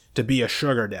using it to be a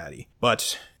sugar daddy.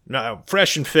 But no,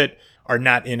 Fresh and Fit are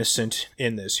not innocent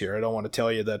in this here. I don't want to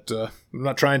tell you that I'm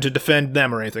not trying to defend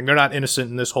them or anything. They're not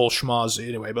innocent in this whole schmoz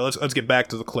anyway. But let's get back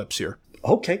to the clips here.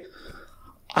 Okay.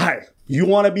 All right. You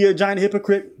want to be a giant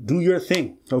hypocrite? Do your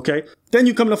thing. Okay. Then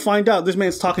you come to find out this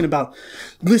man's talking about,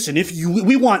 listen,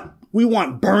 we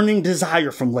want burning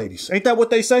desire from ladies. Ain't that what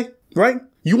they say? Right?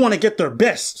 You want to get their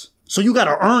best. So you got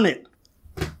to earn it.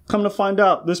 Come to find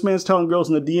out, this man's telling girls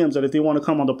in the DMs that if they want to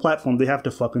come on the platform, they have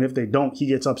to fuck. And if they don't, he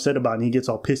gets upset about it and he gets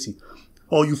all pissy.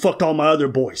 Oh, you fucked all my other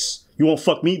boys. You won't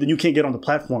fuck me, then you can't get on the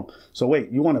platform. So wait,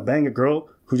 you want to bang a girl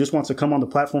who just wants to come on the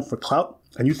platform for clout?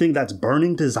 And you think that's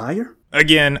burning desire?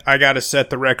 Again, I gotta set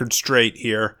the record straight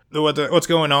here. What's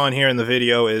going on here in the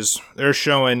video is they're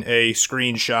showing a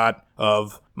screenshot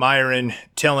of Myron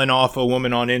telling off a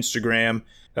woman on Instagram.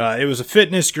 It was a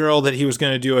fitness girl that he was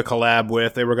going to do a collab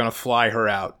with. They were going to fly her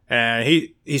out. And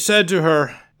he said to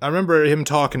her, I remember him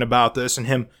talking about this and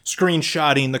him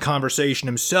screenshotting the conversation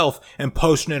himself and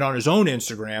posting it on his own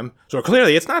Instagram. So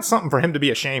clearly it's not something for him to be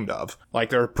ashamed of.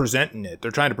 Like they're presenting it. They're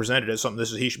trying to present it as something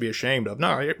he should be ashamed of.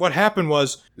 No, what happened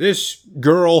was this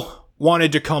girl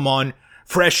wanted to come on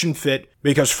Fresh and Fit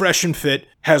because Fresh and Fit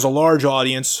has a large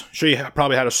audience. She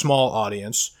probably had a small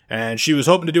audience. And she was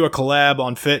hoping to do a collab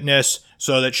on fitness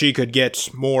so that she could get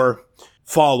more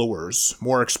followers,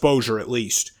 more exposure at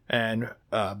least. And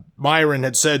Myron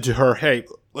had said to her, hey,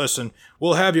 listen,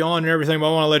 we'll have you on and everything, but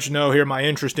I want to let you know here, my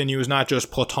interest in you is not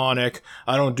just platonic.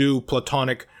 I don't do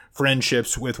platonic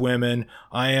friendships with women.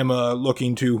 I am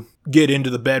looking to get into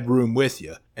the bedroom with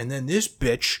you. And then this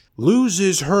bitch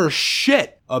loses her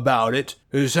shit about it,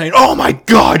 is saying, oh my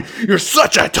God, you're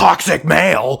such a toxic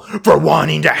male for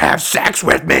wanting to have sex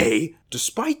with me.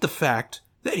 Despite the fact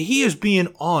that he is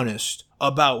being honest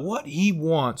about what he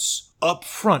wants up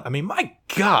front. I mean, my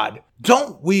God,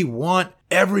 don't we want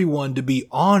everyone to be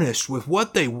honest with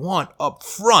what they want up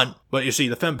front? But you see,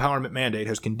 the Fempowerment mandate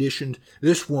has conditioned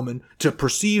this woman to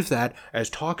perceive that as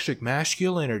toxic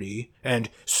masculinity, and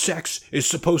sex is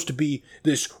supposed to be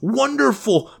this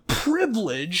wonderful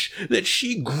privilege that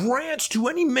she grants to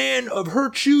any man of her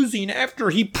choosing after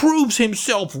he proves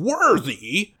himself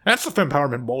worthy. That's the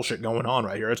Fempowerment bullshit going on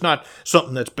right here. It's not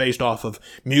something that's based off of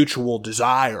mutual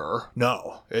desire.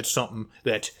 No, it's something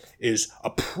that is a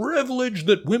privilege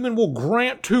that women will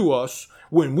grant to us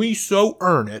when we so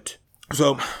earn it.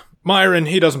 So Myron,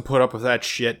 he doesn't put up with that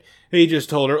shit. He just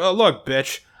told her, oh, look,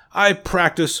 bitch, I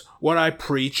practice what I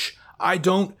preach. I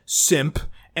don't simp,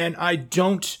 and I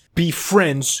don't be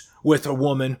friends with a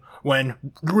woman when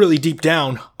really deep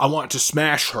down I want to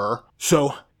smash her.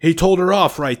 So he told her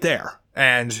off right there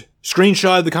and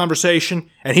screenshotted the conversation,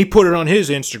 and he put it on his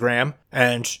Instagram,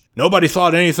 and nobody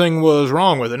thought anything was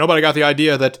wrong with it. Nobody got the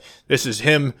idea that this is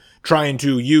him trying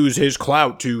to use his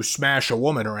clout to smash a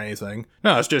woman or anything.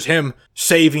 No, it's just him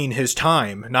saving his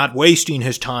time, not wasting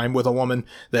his time with a woman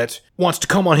that wants to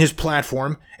come on his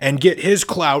platform and get his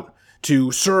clout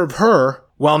to serve her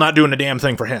while not doing a damn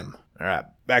thing for him. All right,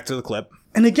 back to the clip.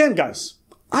 And again, guys,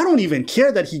 I don't even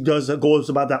care that he goes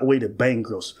about that way to bang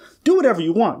girls. Do whatever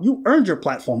you want. You earned your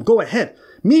platform. Go ahead.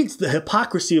 Me, it's the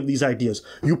hypocrisy of these ideas.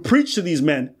 You preach to these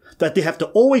men that they have to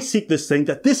always seek this thing,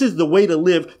 that this is the way to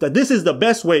live, that this is the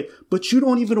best way, but you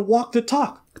don't even walk the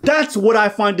talk. That's what I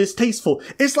find distasteful.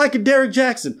 It's like a Derek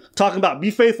Jackson talking about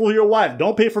be faithful to your wife,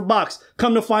 don't pay for box.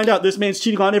 Come to find out this man's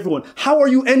cheating on everyone. How are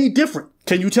you any different?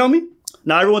 Can you tell me?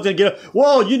 Now everyone's gonna get,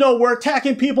 well, we're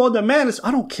attacking people in the manosphere.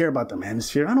 I don't care about the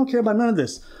manosphere. I don't care about none of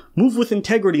this. Move with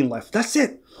integrity in life. That's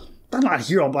it. I'm not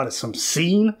here about some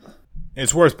scene.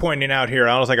 It's worth pointing out here,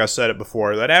 I don't think I said it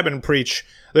before, that Ab and Preach,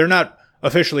 they're not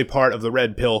officially part of the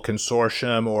Red Pill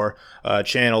Consortium or a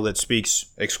channel that speaks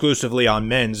exclusively on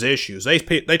men's issues. They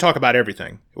talk about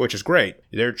everything, which is great.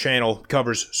 Their channel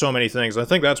covers so many things. I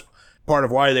think that's part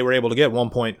of why they were able to get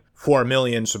 1.4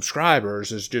 million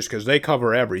subscribers, is just because they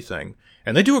cover everything.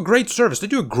 And they do a great service. They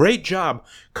do a great job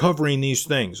covering these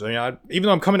things. I mean, even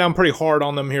though I'm coming down pretty hard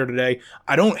on them here today,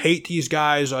 I don't hate these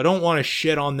guys. I don't want to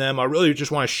shit on them. I really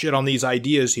just want to shit on these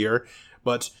ideas here.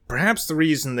 But perhaps the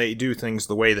reason they do things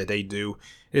the way that they do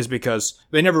is because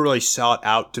they never really sought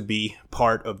out to be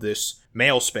part of this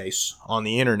male space on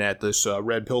the internet, this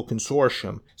Red Pill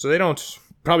Consortium. So they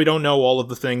probably don't know all of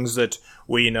the things that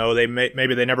we know.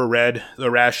 Maybe they never read The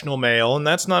Rational Male, and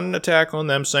that's not an attack on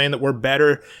them saying that we're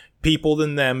better people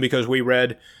than them because we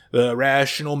read The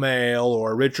Rational Male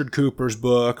or Richard Cooper's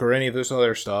book or any of this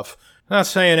other stuff. I'm not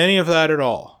saying any of that at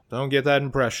all. Don't get that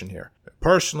impression here.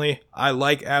 Personally, I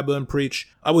like Abba and Preach.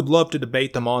 I would love to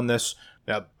debate them on this.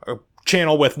 Now, a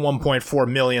channel with 1.4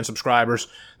 million subscribers,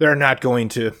 they're not going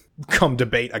to come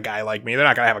debate a guy like me. They're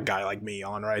not going to have a guy like me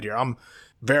on right here. I'm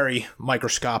very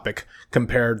microscopic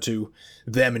compared to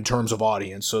them in terms of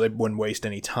audience, so they wouldn't waste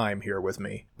any time here with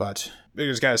me. But I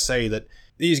just gotta say that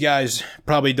these guys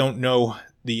probably don't know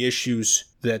the issues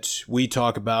that we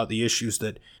talk about, the issues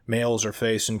that males are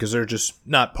facing, because they're just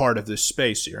not part of this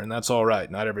space here, and that's all right.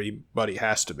 Not everybody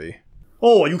has to be.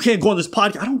 Oh, you can't go on this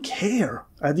podcast. I don't care.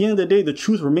 At the end of the day, the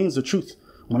truth remains the truth.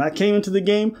 When I came into the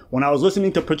game, when I was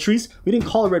listening to Patrice, we didn't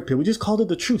call it red pill. We just called it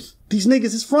the truth. These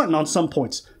niggas is fronting on some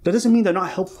points. That doesn't mean they're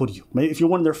not helpful to you. Maybe if you're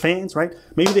one of their fans, right?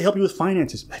 Maybe they help you with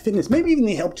finances, fitness. Maybe even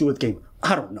they helped you with game.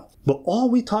 I don't know. But all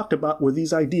we talked about were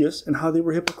these ideas and how they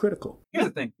were hypocritical. Here's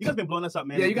the thing. You guys been blowing us up,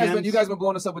 man. Yeah, you guys been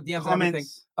blowing us up with DMs and everything.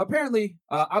 Apparently,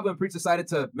 Abba and Preach decided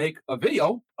to make a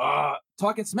video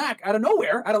talking smack out of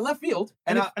nowhere, out of left field.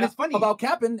 And it's funny. About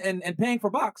capping and paying for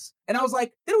box. And I was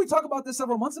like, didn't we talk about this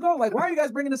several months ago? Like, why are you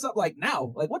guys bringing this up like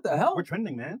now? Like, what the hell? We're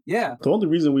trending, man. Yeah. The only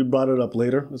reason we brought it up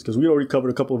later is because we already covered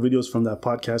a couple of videos from that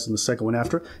podcast and the second one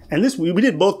after. And this we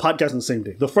did both podcasts on the same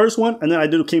day. The first one, and then I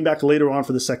came back later on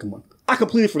for the second one. I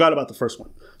completely forgot about the first one.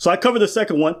 So I covered the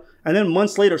second one, and then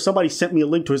months later, somebody sent me a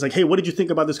link to it. It's like, hey, what did you think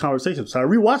about this conversation? So I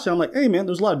rewatched it. I'm like, hey, man,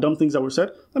 there's a lot of dumb things that were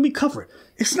said. Let me cover it.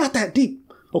 It's not that deep.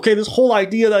 Okay, this whole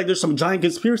idea that there's some giant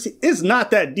conspiracy is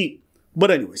not that deep.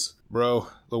 But anyways. Bro,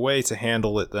 the way to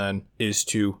handle it then is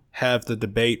to have the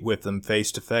debate with them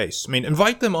face to face. I mean,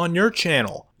 invite them on your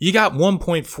channel. You got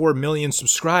 1.4 million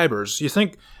subscribers. You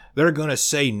think they're going to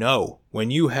say no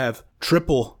when you have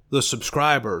triple the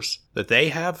subscribers that they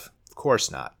have? Of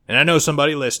course not. And I know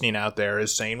somebody listening out there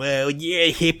is saying, well, you're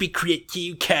a hypocrite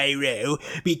too, Cairo,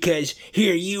 because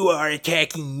here you are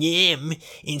attacking them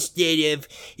instead of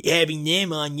having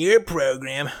them on your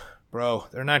program. Bro,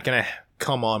 they're not going to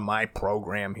come on my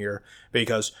program here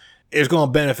because it's going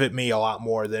to benefit me a lot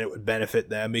more than it would benefit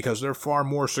them because they're far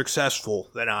more successful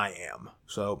than I am.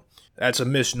 So that's a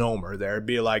misnomer there. It'd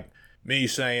be like me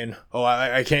saying, oh,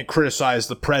 I can't criticize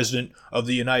the president of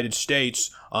the United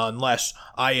States unless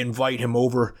I invite him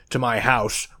over to my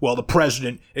house. Well, the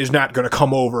president is not going to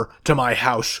come over to my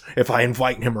house if I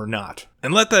invite him or not.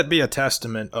 And let that be a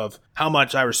testament of how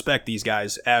much I respect these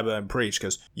guys, Abba and Preach,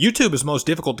 because YouTube is the most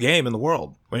difficult game in the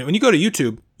world. When you go to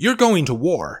YouTube, you're going to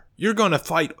war. You're going to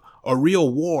fight a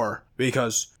real war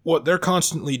because what they're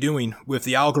constantly doing with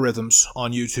the algorithms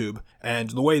on YouTube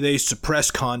and the way they suppress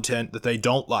content that they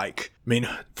don't like. I mean,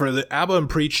 for the Abba and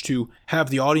Preach to have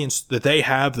the audience that they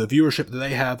have, the viewership that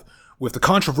they have, with the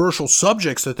controversial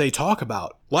subjects that they talk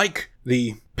about, like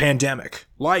the pandemic,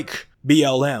 like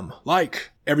BLM,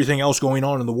 like everything else going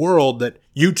on in the world that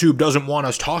YouTube doesn't want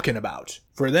us talking about.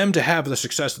 For them to have the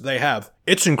success that they have,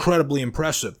 it's incredibly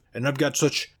impressive. And I've got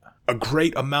such a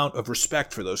great amount of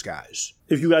respect for those guys.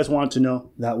 If you guys want to know,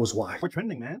 that was why. We're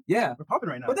trending, man. Yeah. We're popping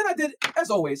right now. But then I did, as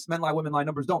always, men lie, women lie,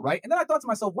 numbers don't, right? And then I thought to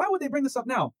myself, why would they bring this up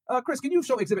now? Chris, can you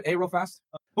show Exhibit A real fast?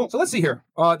 So let's see here.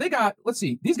 They got, let's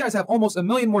see. These guys have almost 1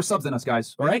 million more subs than us,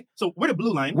 guys. All right? So we're the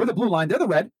blue line. We're the blue line. They're the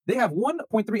red. They have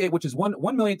 1.38, which is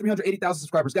 1,380,000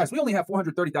 subscribers. Guys, we only have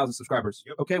 430,000 subscribers.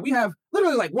 Yep. Okay? We have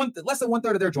literally like less than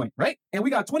 1/3 of their joint, right? And we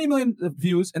got 20 million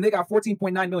views, and they got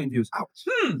 14.9 million views.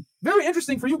 Ouch. Very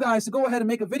interesting for you guys to go ahead and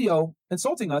make a video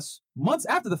insulting us months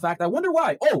after the fact. I wonder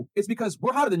why. Oh, it's because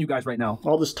we're hotter than you guys right now.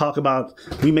 All this talk about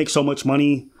we make so much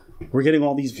money, we're getting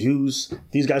all these views,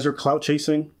 these guys are clout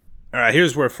chasing. All right,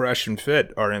 here's where Fresh and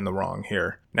Fit are in the wrong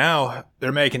here. Now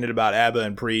they're making it about Abba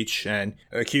and Preach and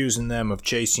accusing them of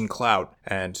chasing clout.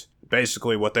 And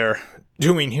basically what they're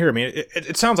doing here, I mean,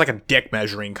 it sounds like a dick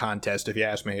measuring contest if you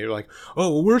ask me. You're like, oh,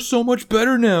 well, we're so much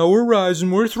better now. We're rising.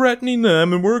 We're threatening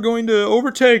them and we're going to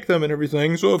overtake them and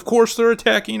everything. So, of course, they're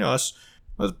attacking us.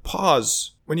 Let's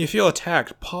pause. When you feel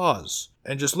attacked, pause.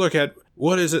 and just look at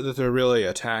what is it that they're really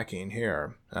attacking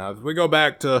here. Now, if we go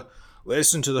back to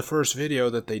listen to the first video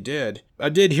that they did, I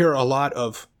did hear a lot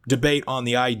of debate on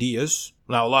the ideas.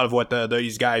 Now, a lot of what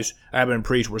these guys, Abbott and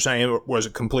Preach, were saying was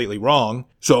completely wrong.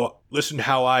 So listen to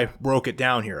how I broke it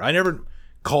down here. I never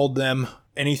called them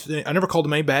anything. I never called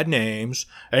them any bad names.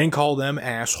 I didn't call them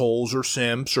assholes or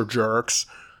simps or jerks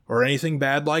or anything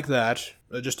bad like that.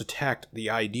 I just attacked the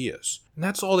ideas. And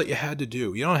that's all that you had to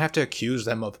do. You don't have to accuse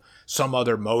them of some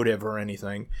other motive or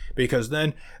anything, because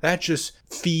then that just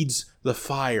feeds the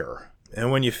fire.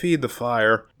 And when you feed the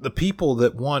fire, the people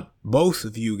that want both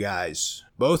of you guys,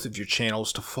 both of your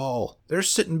channels to fall, they're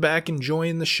sitting back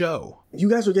enjoying the show. You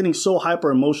guys are getting so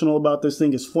hyper emotional about this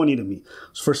thing. It's funny to me.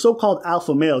 For so-called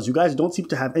alpha males, you guys don't seem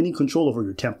to have any control over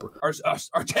your temper.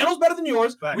 Our channel's better than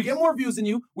yours. Facts. We get more views than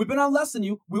you. We've been on less than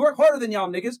you. We work harder than y'all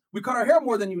niggas. We cut our hair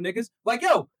more than you niggas. Like,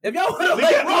 yo, if y'all want to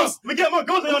like roast, we get more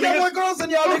girls than y'all niggas. We get more girls than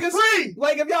y'all niggas. Free.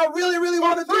 Like, if y'all really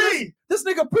want to do this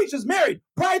nigga Preach is married,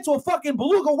 probably to a fucking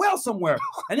beluga whale somewhere.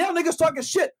 And y'all niggas talking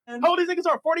shit. And how old these niggas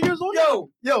are? 40 years old?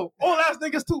 Yo, old ass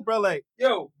niggas too, bro. Like,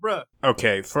 yo, bro.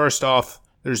 Okay, first off,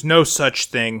 there's no such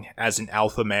thing as an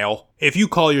alpha male. If you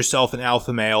call yourself an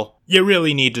alpha male, you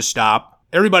really need to stop.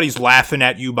 Everybody's laughing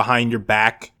at you behind your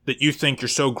back that you think you're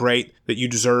so great that you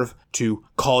deserve to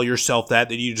call yourself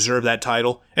that you deserve that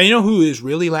title. And you know who is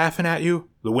really laughing at you?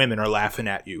 The women are laughing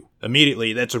at you.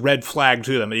 Immediately, that's a red flag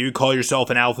to them. If you call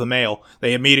yourself an alpha male,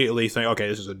 they immediately think, okay,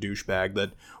 this is a douchebag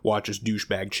that watches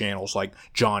douchebag channels like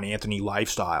John Anthony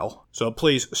Lifestyle. So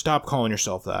please, stop calling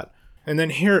yourself that. And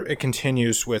then here it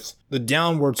continues with the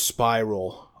downward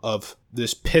spiral of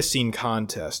this pissing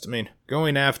contest. I mean,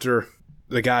 going after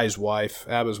the guy's wife,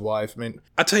 Abba's wife. I mean,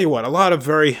 I tell you what, a lot of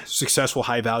very successful,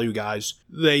 high-value guys,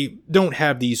 they don't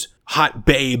have these hot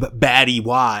babe, baddie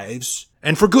wives.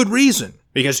 And for good reason.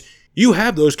 Because you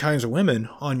have those kinds of women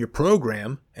on your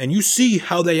program, and you see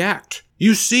how they act.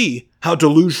 You see how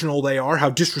delusional they are, how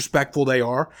disrespectful they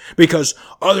are, because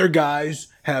other guys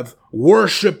have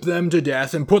worshipped them to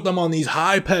death and put them on these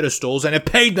high pedestals and have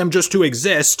paid them just to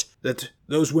exist, that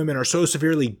those women are so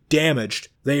severely damaged,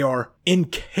 they are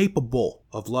incapable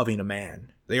of loving a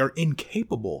man. They are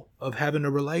incapable of having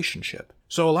a relationship.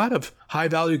 So a lot of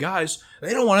high-value guys,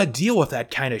 they don't want to deal with that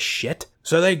kind of shit.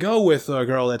 So they go with a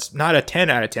girl that's not a 10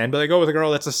 out of 10, but they go with a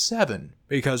girl that's a 7.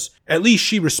 Because at least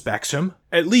she respects him.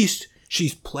 At least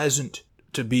she's pleasant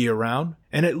to be around.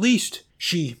 And at least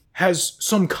she has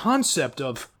some concept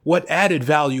of what added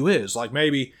value is. Like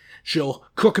maybe she'll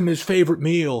cook him his favorite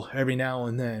meal every now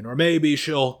and then. Or maybe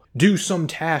she'll do some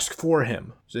task for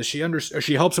him. So she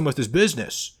helps him with his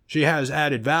business. She has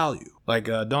added value. Like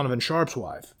Donovan Sharp's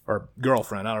wife. Or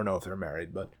girlfriend. I don't know if they're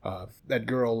married. But that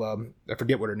girl, I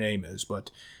forget what her name is.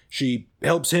 But she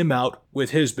helps him out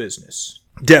with his business.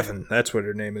 Devin, that's what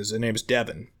her name is. Her name is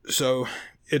Devin. So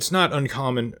it's not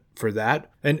uncommon for that.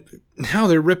 And now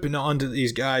they're ripping onto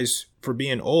these guys for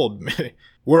being old.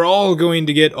 We're all going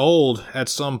to get old at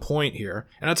some point here.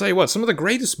 And I'll tell you what, some of the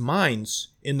greatest minds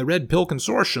in the Red Pill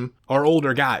Consortium are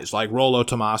older guys, like Rollo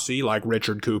Tomasi, like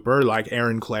Richard Cooper, like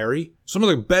Aaron Clary. Some of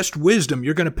the best wisdom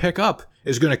you're going to pick up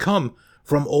is going to come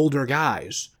from older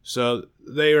guys. So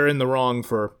they are in the wrong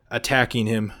for attacking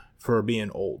him for being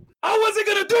old. I wasn't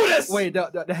gonna do this! Wait,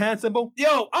 the hand symbol?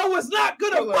 Yo, I was not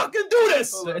gonna fucking do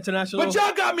this! The international? But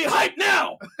y'all got me hyped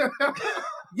now!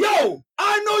 Yo,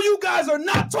 I know you guys are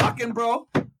not talking, bro.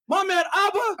 My man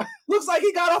Abba looks like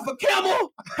he got off a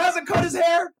camel, hasn't cut his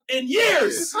hair in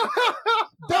years.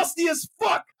 Dusty as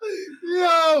fuck.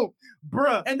 Yo,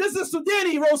 bruh. And this is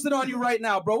Sudani roasting on you right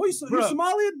now, bro. You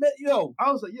Somalian? Yo.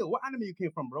 I was like, yo, what anime you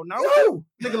came from, bro? Now, yo.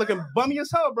 Nigga looking bummy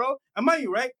as hell, bro. And mind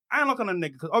you, right? I ain't looking on a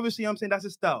nigga, because obviously, I'm saying that's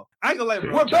his style. I ain't gonna lie,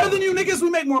 bro. We're better than you niggas. We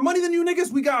make more money than you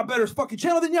niggas. We got a better fucking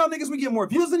channel than y'all niggas. We get more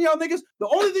views than y'all niggas. The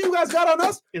only thing you guys got on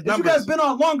us is you guys been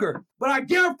on longer. But I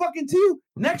guarantee fucking to you,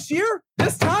 next year,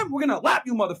 this time, we're gonna lap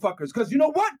you motherfuckers. Because you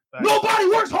know what? Right. Nobody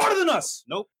works harder than us.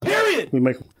 Nope. Period. We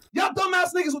make y'all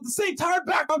dumbass niggas with the same tired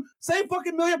background, same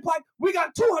fucking million plaque. We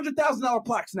got $200,000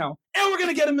 plaques now. And we're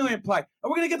gonna get a million plaque. And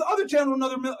we're gonna get the other channel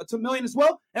another million as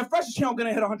well. And Fresh's channel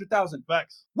gonna hit 100,000.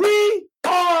 Facts. We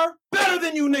are better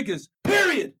than you niggas.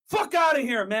 Period. Fuck out of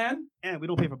here, man. And we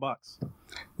don't pay for box.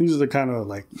 These are the kind of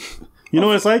like, you know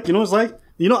what it's like? You know what it's like?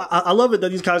 You know, I love it that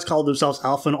these guys call themselves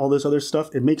alpha and all this other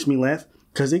stuff. It makes me laugh.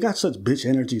 Because they got such bitch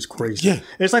energy, it's crazy. Yeah.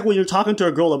 It's like when you're talking to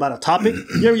a girl about a topic.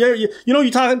 You know, you're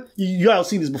talking, you guys have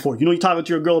seen this before. You know, you're talking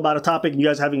to your girl about a topic and you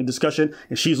guys are having a discussion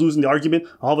and she's losing the argument.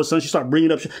 All of a sudden, she starts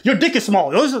bringing up, your dick is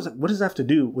small. What does that have to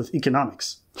do with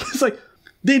economics? It's like,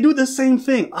 They do the same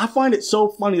thing. I find it so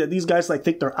funny that these guys like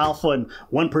think they're alpha and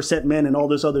 1% men and all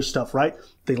this other stuff, right?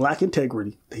 They lack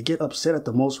integrity. They get upset at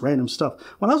the most random stuff.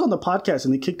 When I was on the podcast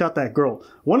and they kicked out that girl,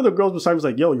 one of the girls beside me was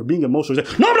like, yo, you're being emotional. He's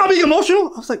like, no, I'm not being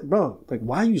emotional. I was like, bro, like,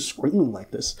 why are you screaming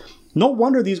like this? No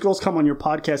wonder these girls come on your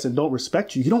podcast and don't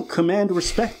respect you. You don't command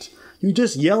respect. You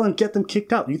just yell and get them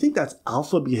kicked out. You think that's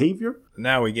alpha behavior?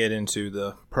 Now we get into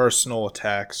the personal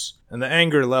attacks and the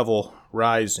anger level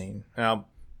rising. Now,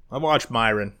 I've watched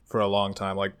Myron for a long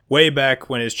time, like way back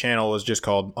when his channel was just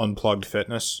called Unplugged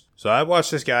Fitness. So I've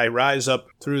watched this guy rise up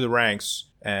through the ranks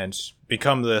and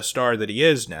become the star that he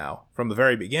is now from the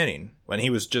very beginning, when he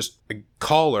was just a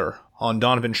caller on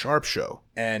Donovan Sharp's show.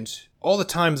 And all the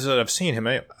times that I've seen him,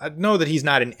 I know that he's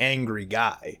not an angry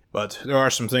guy, but there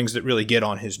are some things that really get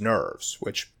on his nerves,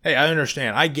 which, hey, I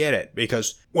understand. I get it,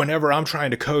 because whenever I'm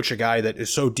trying to coach a guy that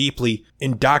is so deeply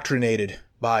indoctrinated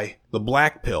by the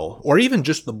black pill, or even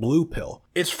just the blue pill,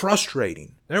 it's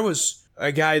frustrating. There was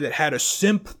a guy that had a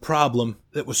simp problem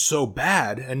that was so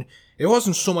bad, and it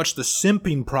wasn't so much the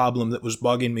simping problem that was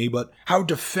bugging me, but how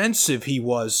defensive he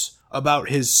was about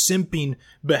his simping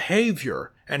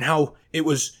behavior, and how it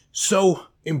was so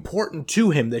important to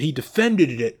him that he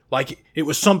defended it like it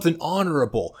was something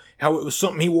honorable, how it was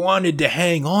something he wanted to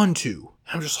hang on to.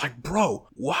 I'm just like, bro,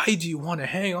 why do you want to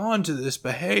hang on to this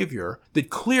behavior that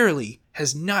clearly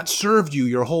has not served you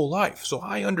your whole life? So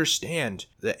I understand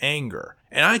the anger.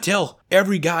 And I tell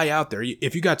every guy out there,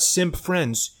 if you got simp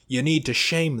friends, you need to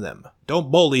shame them.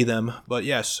 Don't bully them, but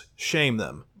yes, shame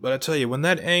them. But I tell you, when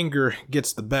that anger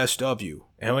gets the best of you,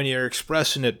 and when you're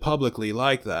expressing it publicly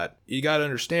like that, you gotta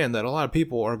understand that a lot of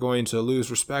people are going to lose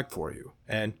respect for you.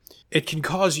 And it can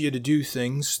cause you to do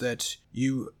things that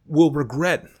you will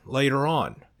regret later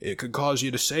on. It could cause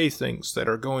you to say things that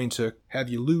are going to have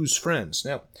you lose friends.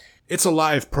 Now, it's a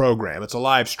live program. It's a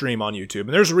live stream on YouTube.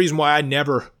 And there's a reason why I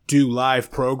never do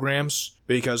live programs,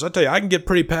 because I tell you, I can get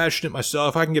pretty passionate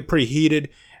myself. I can get pretty heated.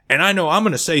 And I know I'm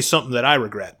going to say something that I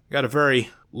regret. Got a very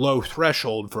low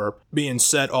threshold for being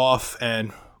set off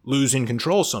and losing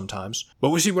control sometimes. But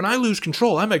we see, when I lose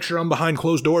control, I make sure I'm behind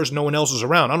closed doors and no one else is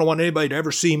around. I don't want anybody to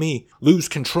ever see me lose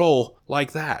control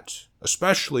like that,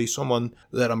 especially someone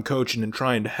that I'm coaching and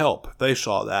trying to help. If they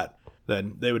saw that,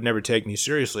 then they would never take me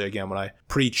seriously again when I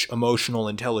preach emotional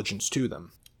intelligence to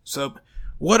them. So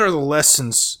what are the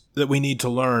lessons that we need to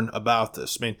learn about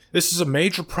this? I mean, this is a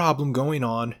major problem going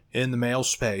on in the male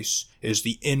space, is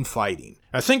the infighting.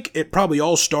 I think it probably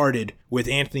all started with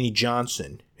Anthony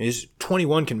Johnson. His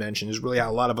 21 convention is really how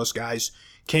a lot of us guys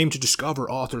came to discover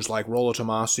authors like Rollo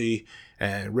Tomassi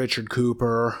and Richard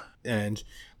Cooper and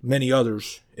many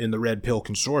others in the Red Pill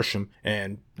Consortium.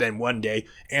 And then one day,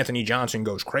 Anthony Johnson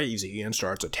goes crazy and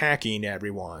starts attacking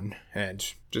everyone. And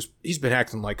just, he's been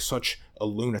acting like such a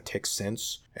lunatic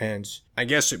since. And I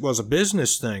guess it was a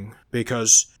business thing,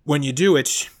 because when you do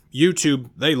it, YouTube,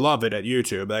 they love it at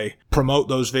YouTube. They promote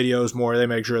those videos more. They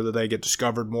make sure that they get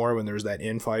discovered more when there's that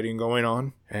infighting going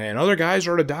on. And other guys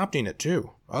are adopting it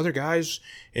too. Other guys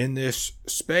in this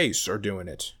space are doing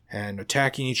it and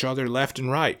attacking each other left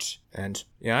and right. And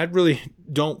yeah, I really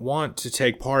don't want to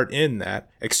take part in that,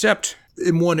 except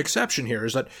in one exception here,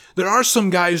 is that there are some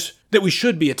guys that we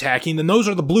should be attacking, and those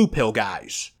are the blue pill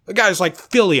guys. The guys like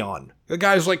Philion, the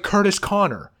guys like Curtis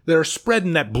Connor that are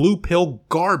spreading that blue pill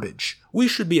garbage. We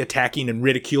should be attacking and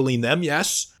ridiculing them,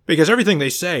 yes, because everything they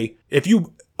say, if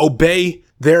you obey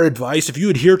their advice, if you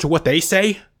adhere to what they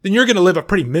say, then you're going to live a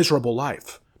pretty miserable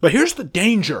life. But here's the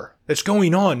danger that's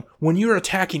going on when you're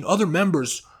attacking other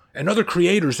members and other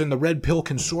creators in the Red Pill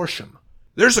Consortium.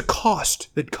 There's a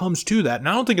cost that comes to that, and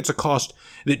I don't think it's a cost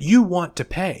that you want to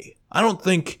pay. I don't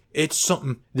think it's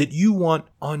something that you want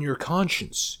on your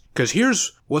conscience. Because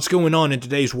here's what's going on in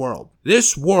today's world.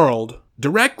 This world,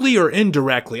 directly or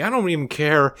indirectly, I don't even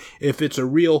care if it's a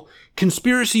real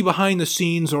conspiracy behind the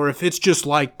scenes or if it's just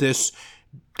like this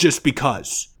just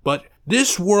because. But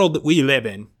this world that we live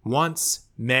in wants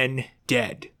men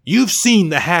dead. You've seen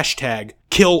the hashtag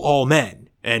kill all men,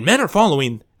 and men are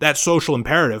following that social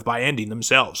imperative by ending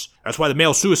themselves. That's why the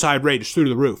male suicide rate is through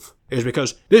the roof, is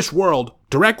because this world,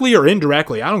 directly or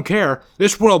indirectly, I don't care,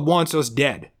 this world wants us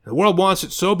dead. The world wants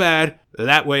it so bad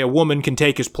that way a woman can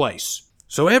take his place.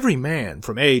 So every man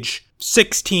from age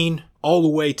 16 all the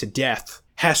way to death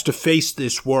has to face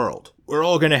this world. We're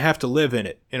all going to have to live in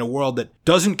it, in a world that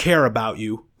doesn't care about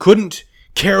you, couldn't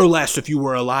care less if you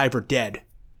were alive or dead.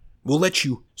 We'll let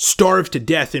you starve to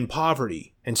death in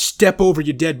poverty and step over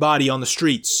your dead body on the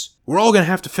streets. We're all going to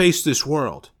have to face this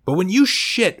world. But when you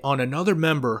shit on another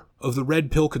member of the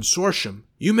Red Pill Consortium,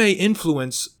 you may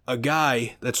influence a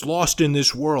guy that's lost in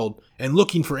this world and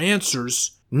looking for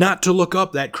answers not to look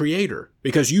up that creator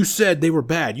because you said they were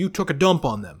bad. You took a dump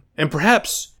on them. And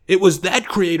perhaps it was that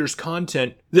creator's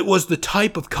content that was the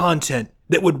type of content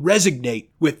that would resonate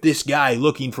with this guy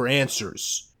looking for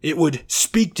answers. It would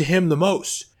speak to him the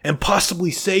most and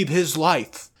possibly save his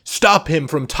life, stop him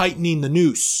from tightening the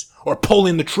noose or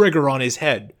pulling the trigger on his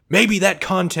head. Maybe that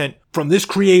content from this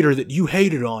creator that you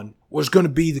hated on was going to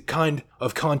be the kind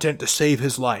of content to save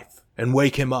his life and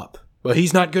wake him up. But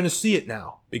he's not going to see it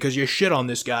now because you shit on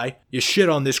this guy, you shit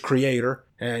on this creator,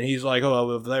 and he's like,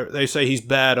 oh, if they say he's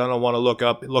bad, I don't want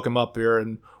to look him up here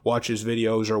and watch his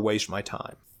videos or waste my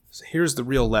time. So here's the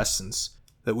real lessons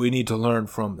that we need to learn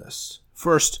from this.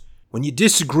 First, when you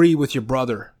disagree with your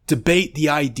brother, debate the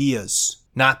ideas,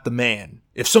 not the man.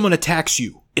 If someone attacks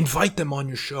you, invite them on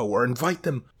your show or invite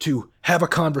them to have a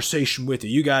conversation with you.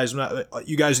 You guys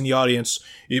in the audience,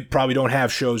 you probably don't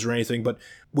have shows or anything, but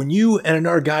when you and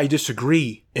another guy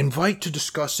disagree, invite to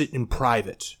discuss it in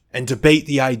private and debate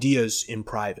the ideas in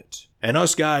private. And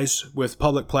us guys with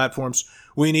public platforms,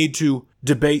 we need to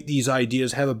debate these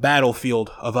ideas, have a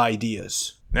battlefield of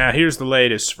ideas. Now, here's the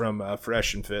latest from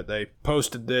Fresh and Fit. They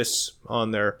posted this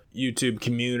on their YouTube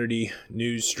community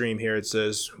news stream here. It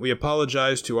says, "We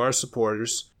apologize to our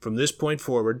supporters. From this point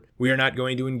forward, we are not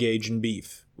going to engage in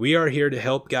beef. We are here to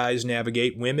help guys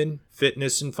navigate women,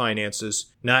 fitness, and finances,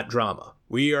 not drama.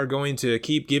 We are going to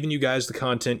keep giving you guys the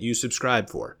content you subscribe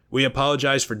for. We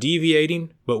apologize for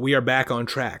deviating, but we are back on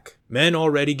track. Men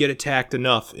already get attacked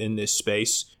enough in this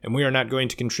space, and we are not going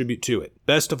to contribute to it.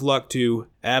 Best of luck to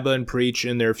Abba and Preach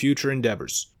in their future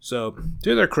endeavors." So,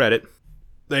 to their credit,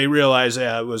 they realized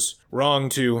it was wrong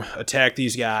to attack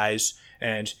these guys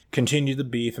and continue the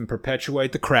beef and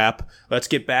perpetuate the crap. Let's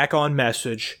get back on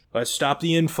message. Let's stop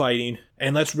the infighting,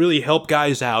 and let's really help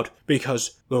guys out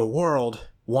because the world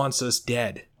wants us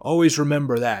dead. Always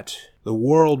remember that. The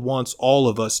world wants all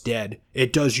of us dead.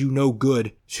 It does you no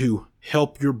good to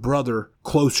help your brother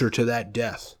closer to that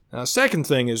death. Now, second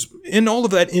thing is, in all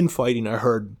of that infighting I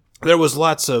heard, there was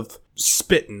lots of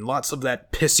spitting, lots of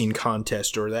that pissing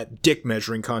contest or that dick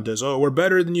measuring contest. Oh, we're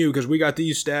better than you because we got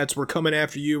these stats. We're coming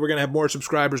after you. We're going to have more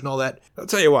subscribers and all that. I'll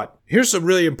tell you what. Here's a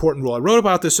really important rule. I wrote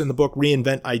about this in the book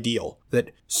Reinvent Ideal,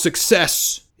 that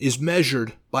success is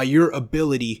measured by your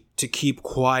ability to keep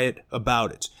quiet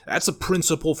about it. That's a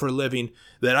principle for living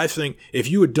that I think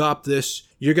if you adopt this,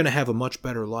 you're going to have a much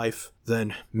better life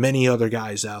than many other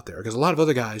guys out there. Because a lot of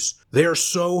other guys, they are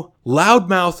so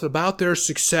loudmouthed about their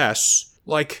success,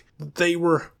 like they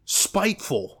were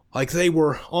spiteful, like they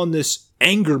were on this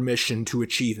anger mission to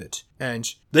achieve it.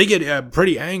 And they get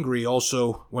pretty angry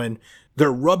also when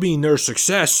they're rubbing their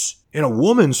success in a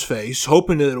woman's face,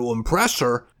 hoping that it will impress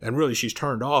her, and really she's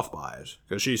turned off by it,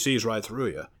 because she sees right through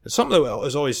you. And something that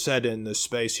is always said in this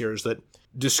space here is that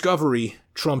discovery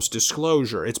trumps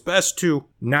disclosure. It's best to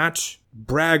not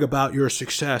brag about your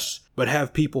success, but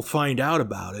have people find out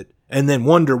about it, and then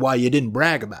wonder why you didn't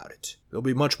brag about it. They'll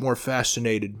be much more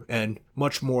fascinated and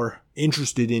much more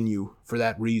interested in you for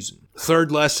that reason. Third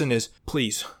lesson is,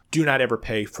 please, do not ever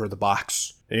pay for the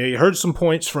box. You heard some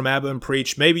points from Abba and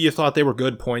Preach. Maybe you thought they were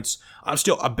good points.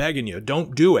 I'm begging you,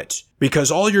 don't do it. Because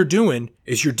all you're doing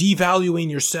is you're devaluing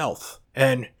yourself.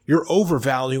 And you're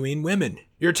overvaluing women.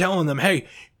 You're telling them, hey,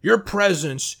 your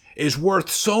presence is worth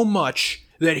so much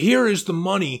that here is the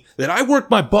money that I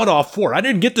worked my butt off for. I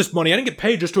didn't get this money. I didn't get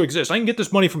paid just to exist. I can get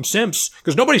this money from simps.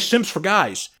 Because nobody simps for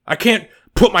guys. I can't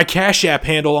put my Cash App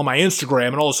handle on my Instagram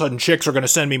and all of a sudden chicks are going to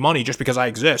send me money just because I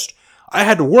exist. I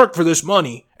had to work for this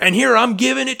money, and here I'm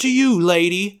giving it to you,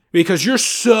 lady, because you're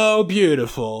so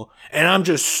beautiful, and I'm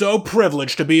just so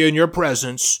privileged to be in your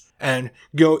presence and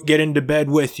go get into bed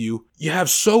with you. You have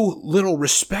so little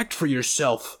respect for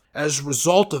yourself as a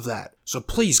result of that. So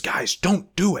please, guys,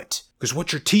 don't do it, because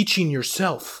what you're teaching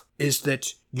yourself is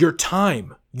that your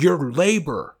time, your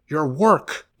labor, your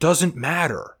work doesn't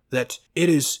matter, that it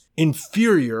is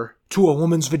inferior to a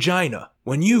woman's vagina.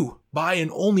 When you buy an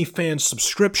OnlyFans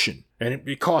subscription, and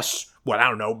it costs,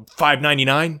 $5.99?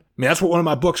 I mean, that's what one of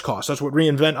my books costs. That's what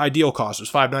Reinvent Ideal costs, is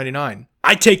 $5.99.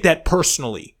 I take that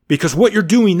personally, because what you're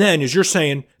doing then is you're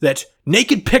saying that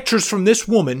naked pictures from this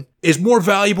woman is more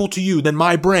valuable to you than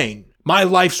my brain, my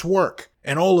life's work,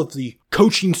 and all of the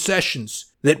coaching sessions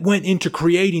that went into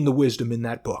creating the wisdom in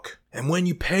that book. And when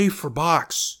you pay for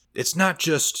box, it's not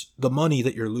just the money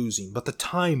that you're losing, but the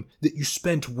time that you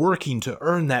spent working to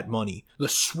earn that money, the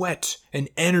sweat and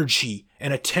energy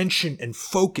and attention and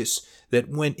focus that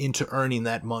went into earning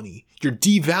that money. You're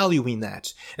devaluing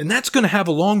that. And that's going to have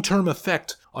a long-term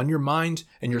effect on your mind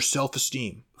and your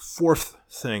self-esteem. Fourth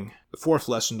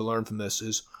lesson to learn from this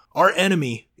is our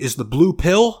enemy is the blue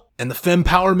pill and the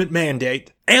fempowerment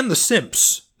mandate and the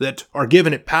simps that are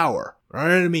giving it power. Our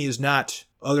enemy is not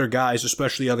other guys,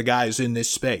 especially other guys in this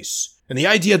space. And the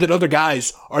idea that other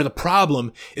guys are the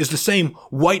problem is the same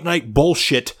white knight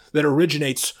bullshit that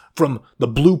originates from the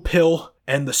blue pill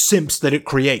and the simps that it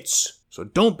creates. So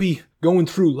don't be going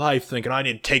through life thinking I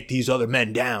need to take these other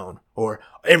men down, or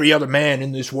every other man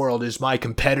in this world is my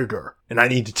competitor and I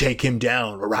need to take him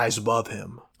down or rise above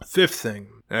him. Fifth thing,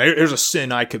 here's a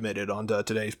sin I committed on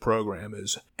today's program,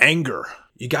 is anger.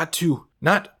 You got to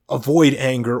not avoid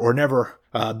anger or never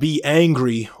be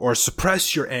angry or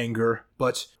suppress your anger,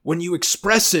 but when you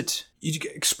express it, you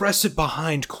express it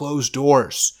behind closed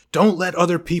doors. Don't let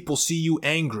other people see you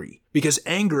angry, because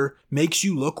anger makes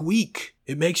you look weak.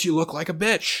 It makes you look like a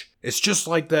bitch. It's just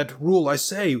like that rule I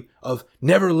say of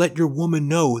never let your woman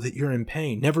know that you're in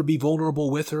pain. Never be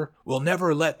vulnerable with her. Well,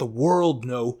 never let the world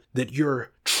know that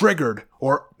you're triggered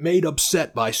or made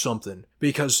upset by something,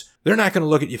 because they're not going to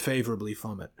look at you favorably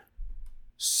from it.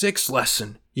 Sixth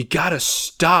lesson, you gotta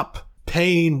stop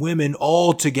paying women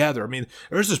altogether. I mean,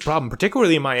 there's this problem,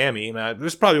 particularly in Miami.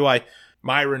 This is probably why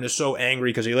Myron is so angry,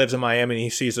 because he lives in Miami and he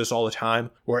sees this all the time.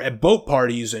 Where at boat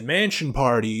parties and mansion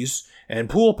parties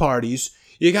and pool parties,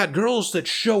 you got girls that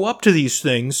show up to these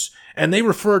things and they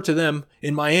refer to them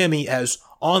in Miami as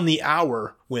on the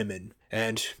hour women.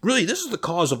 And really, this is the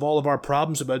cause of all of our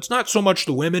problems. But it's not so much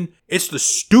the women, it's the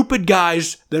stupid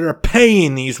guys that are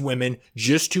paying these women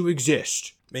just to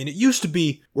exist. I mean, it used to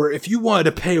be where if you wanted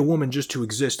to pay a woman just to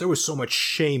exist, there was so much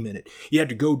shame in it. You had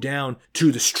to go down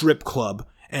to the strip club,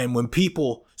 and when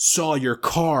people saw your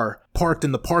car parked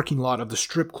in the parking lot of the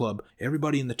strip club,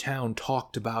 everybody in the town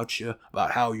talked about you,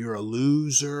 about how you're a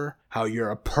loser, how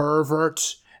you're a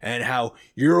pervert, and how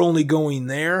you're only going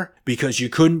there because you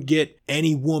couldn't get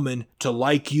any woman to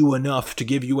like you enough to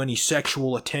give you any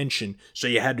sexual attention, so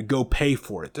you had to go pay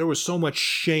for it. There was so much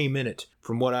shame in it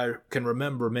from what I can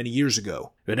remember many years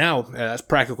ago. But now, that's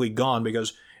practically gone,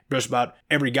 because just about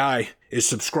every guy is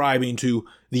subscribing to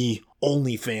the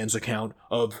OnlyFans account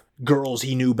of girls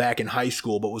he knew back in high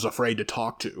school but was afraid to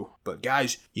talk to. But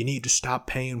guys, you need to stop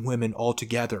paying women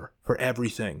altogether for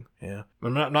everything. Yeah,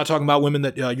 I'm not talking about women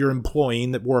that you're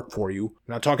employing that work for you.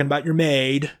 I'm not talking about your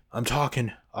maid. I'm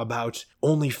talking about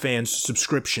OnlyFans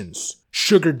subscriptions,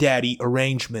 sugar daddy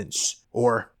arrangements,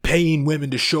 or paying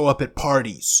women to show up at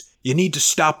parties. You need to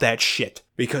stop that shit,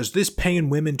 because this paying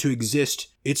women to exist,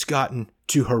 it's gotten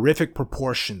to horrific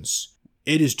proportions.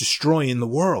 It is destroying the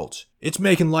world. It's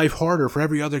making life harder for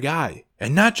every other guy.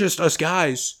 And not just us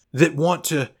guys that want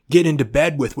to get into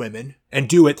bed with women and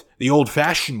do it the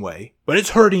old-fashioned way, but it's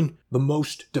hurting the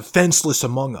most defenseless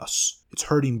among us. It's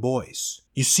hurting boys.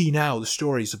 You see now the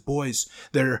stories of boys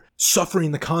that are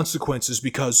suffering the consequences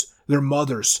because their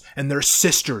mothers and their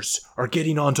sisters are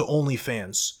getting onto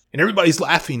OnlyFans, and everybody's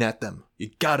laughing at them. You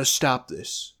gotta stop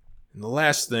this. And the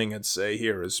last thing I'd say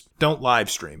here is don't live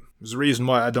stream. There's a reason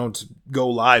why I don't go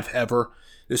live ever.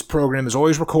 This program is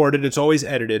always recorded, it's always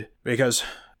edited, because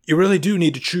you really do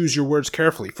need to choose your words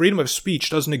carefully. Freedom of speech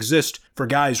doesn't exist for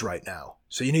guys right now.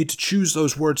 So you need to choose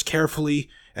those words carefully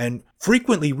and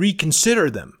frequently reconsider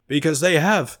them, because they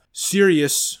have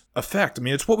serious effect. I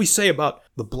mean, it's what we say about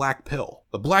the black pill.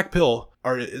 The black pill,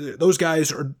 those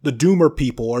guys are the doomer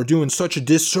people, are doing such a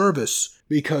disservice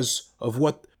because of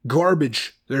what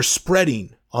garbage they're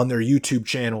spreading on their YouTube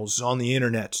channels, on the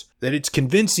internet, that it's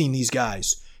convincing these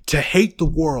guys to hate the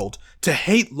world, to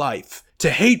hate life, to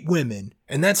hate women.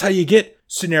 And that's how you get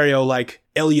scenario like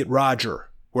Elliot Rodger,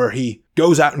 where he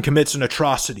goes out and commits an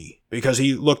atrocity because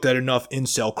he looked at enough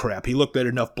incel crap. He looked at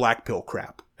enough black pill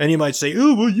crap. And you might say,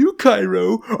 oh, well, you,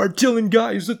 Cairo, are telling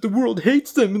guys that the world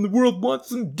hates them and the world wants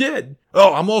them dead.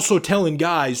 Oh, I'm also telling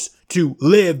guys to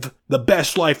live the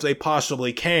best life they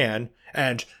possibly can,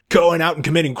 and going out and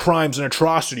committing crimes and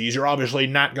atrocities, you're obviously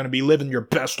not going to be living your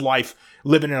best life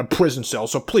living in a prison cell.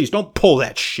 So please don't pull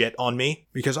that shit on me,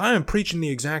 because I am preaching the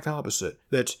exact opposite.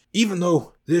 That even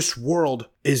though this world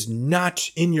is not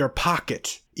in your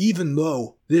pocket, even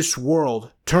though this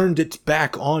world turned its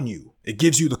back on you, it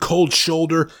gives you the cold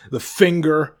shoulder, the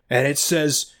finger, and it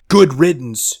says, good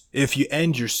riddance if you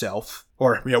end yourself.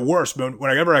 Or, worse,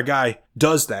 whenever a guy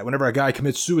does that, whenever a guy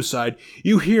commits suicide,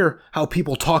 you hear how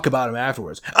people talk about him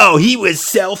afterwards. Oh, he was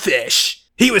selfish.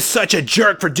 He was such a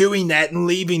jerk for doing that and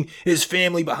leaving his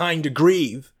family behind to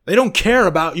grieve. They don't care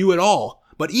about you at all.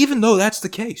 But even though that's the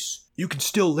case, you can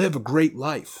still live a great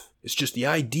life. It's just the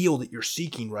ideal that you're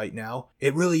seeking right now.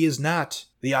 It really is not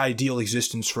the ideal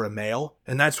existence for a male,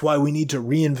 and that's why we need to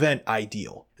reinvent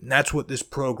ideal. And that's what this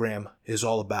program is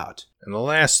all about. And the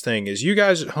last thing is, you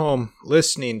guys at home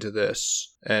listening to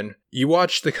this, and you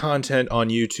watch the content on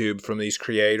YouTube from these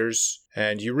creators,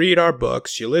 and you read our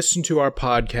books, you listen to our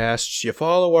podcasts, you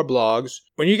follow our blogs.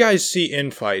 When you guys see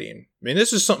infighting, I mean,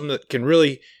 this is something that can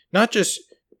really not just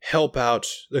help out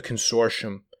the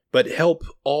consortium, but help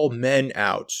all men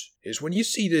out, is when you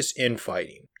see this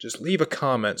infighting, just leave a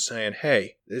comment saying,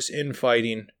 hey, this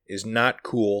infighting is not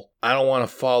cool. I don't want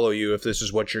to follow you if this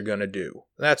is what you're going to do.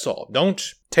 That's all.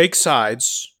 Don't take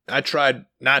sides. I tried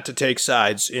not to take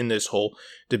sides in this whole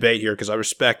debate here because I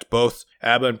respect both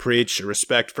Abba and Preach. I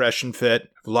respect Fresh and Fit.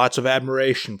 Lots of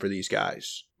admiration for these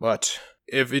guys. But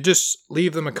if you just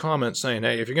leave them a comment saying,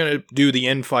 hey, if you're going to do the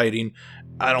infighting,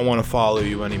 I don't want to follow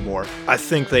you anymore, I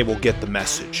think they will get the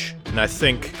message. And I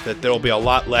think that there'll be a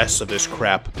lot less of this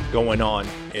crap going on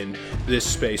in this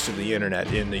space of the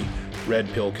internet, in the Red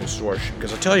Pill Consortium.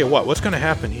 Because I'll tell you what, what's going to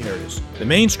happen here is the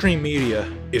mainstream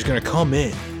media is going to come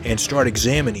in and start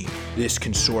examining this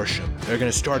consortium. They're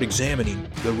going to start examining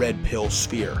the Red Pill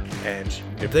sphere. And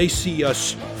if they see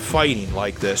us fighting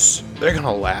like this, they're going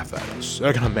to laugh at us.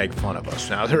 They're going to make fun of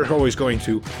us. Now, they're always going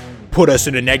to put us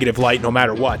in a negative light no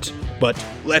matter what, but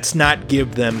let's not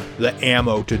give them the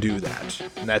ammo to do that.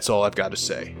 And that's all I've got to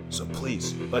say. So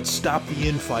please, let's stop the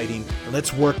infighting and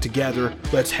let's work together.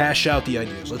 Let's hash out the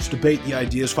ideas. Let's debate the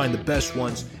ideas, find the best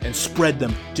ones, and spread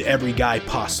them to every guy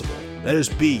possible. Let us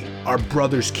be our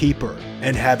brother's keeper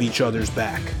and have each other's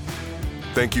back.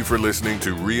 Thank you for listening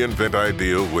to Reinvent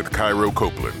Ideal with Cairo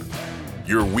Copeland,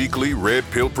 your weekly red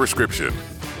pill prescription.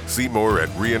 See more at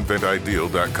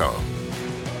reinventideal.com.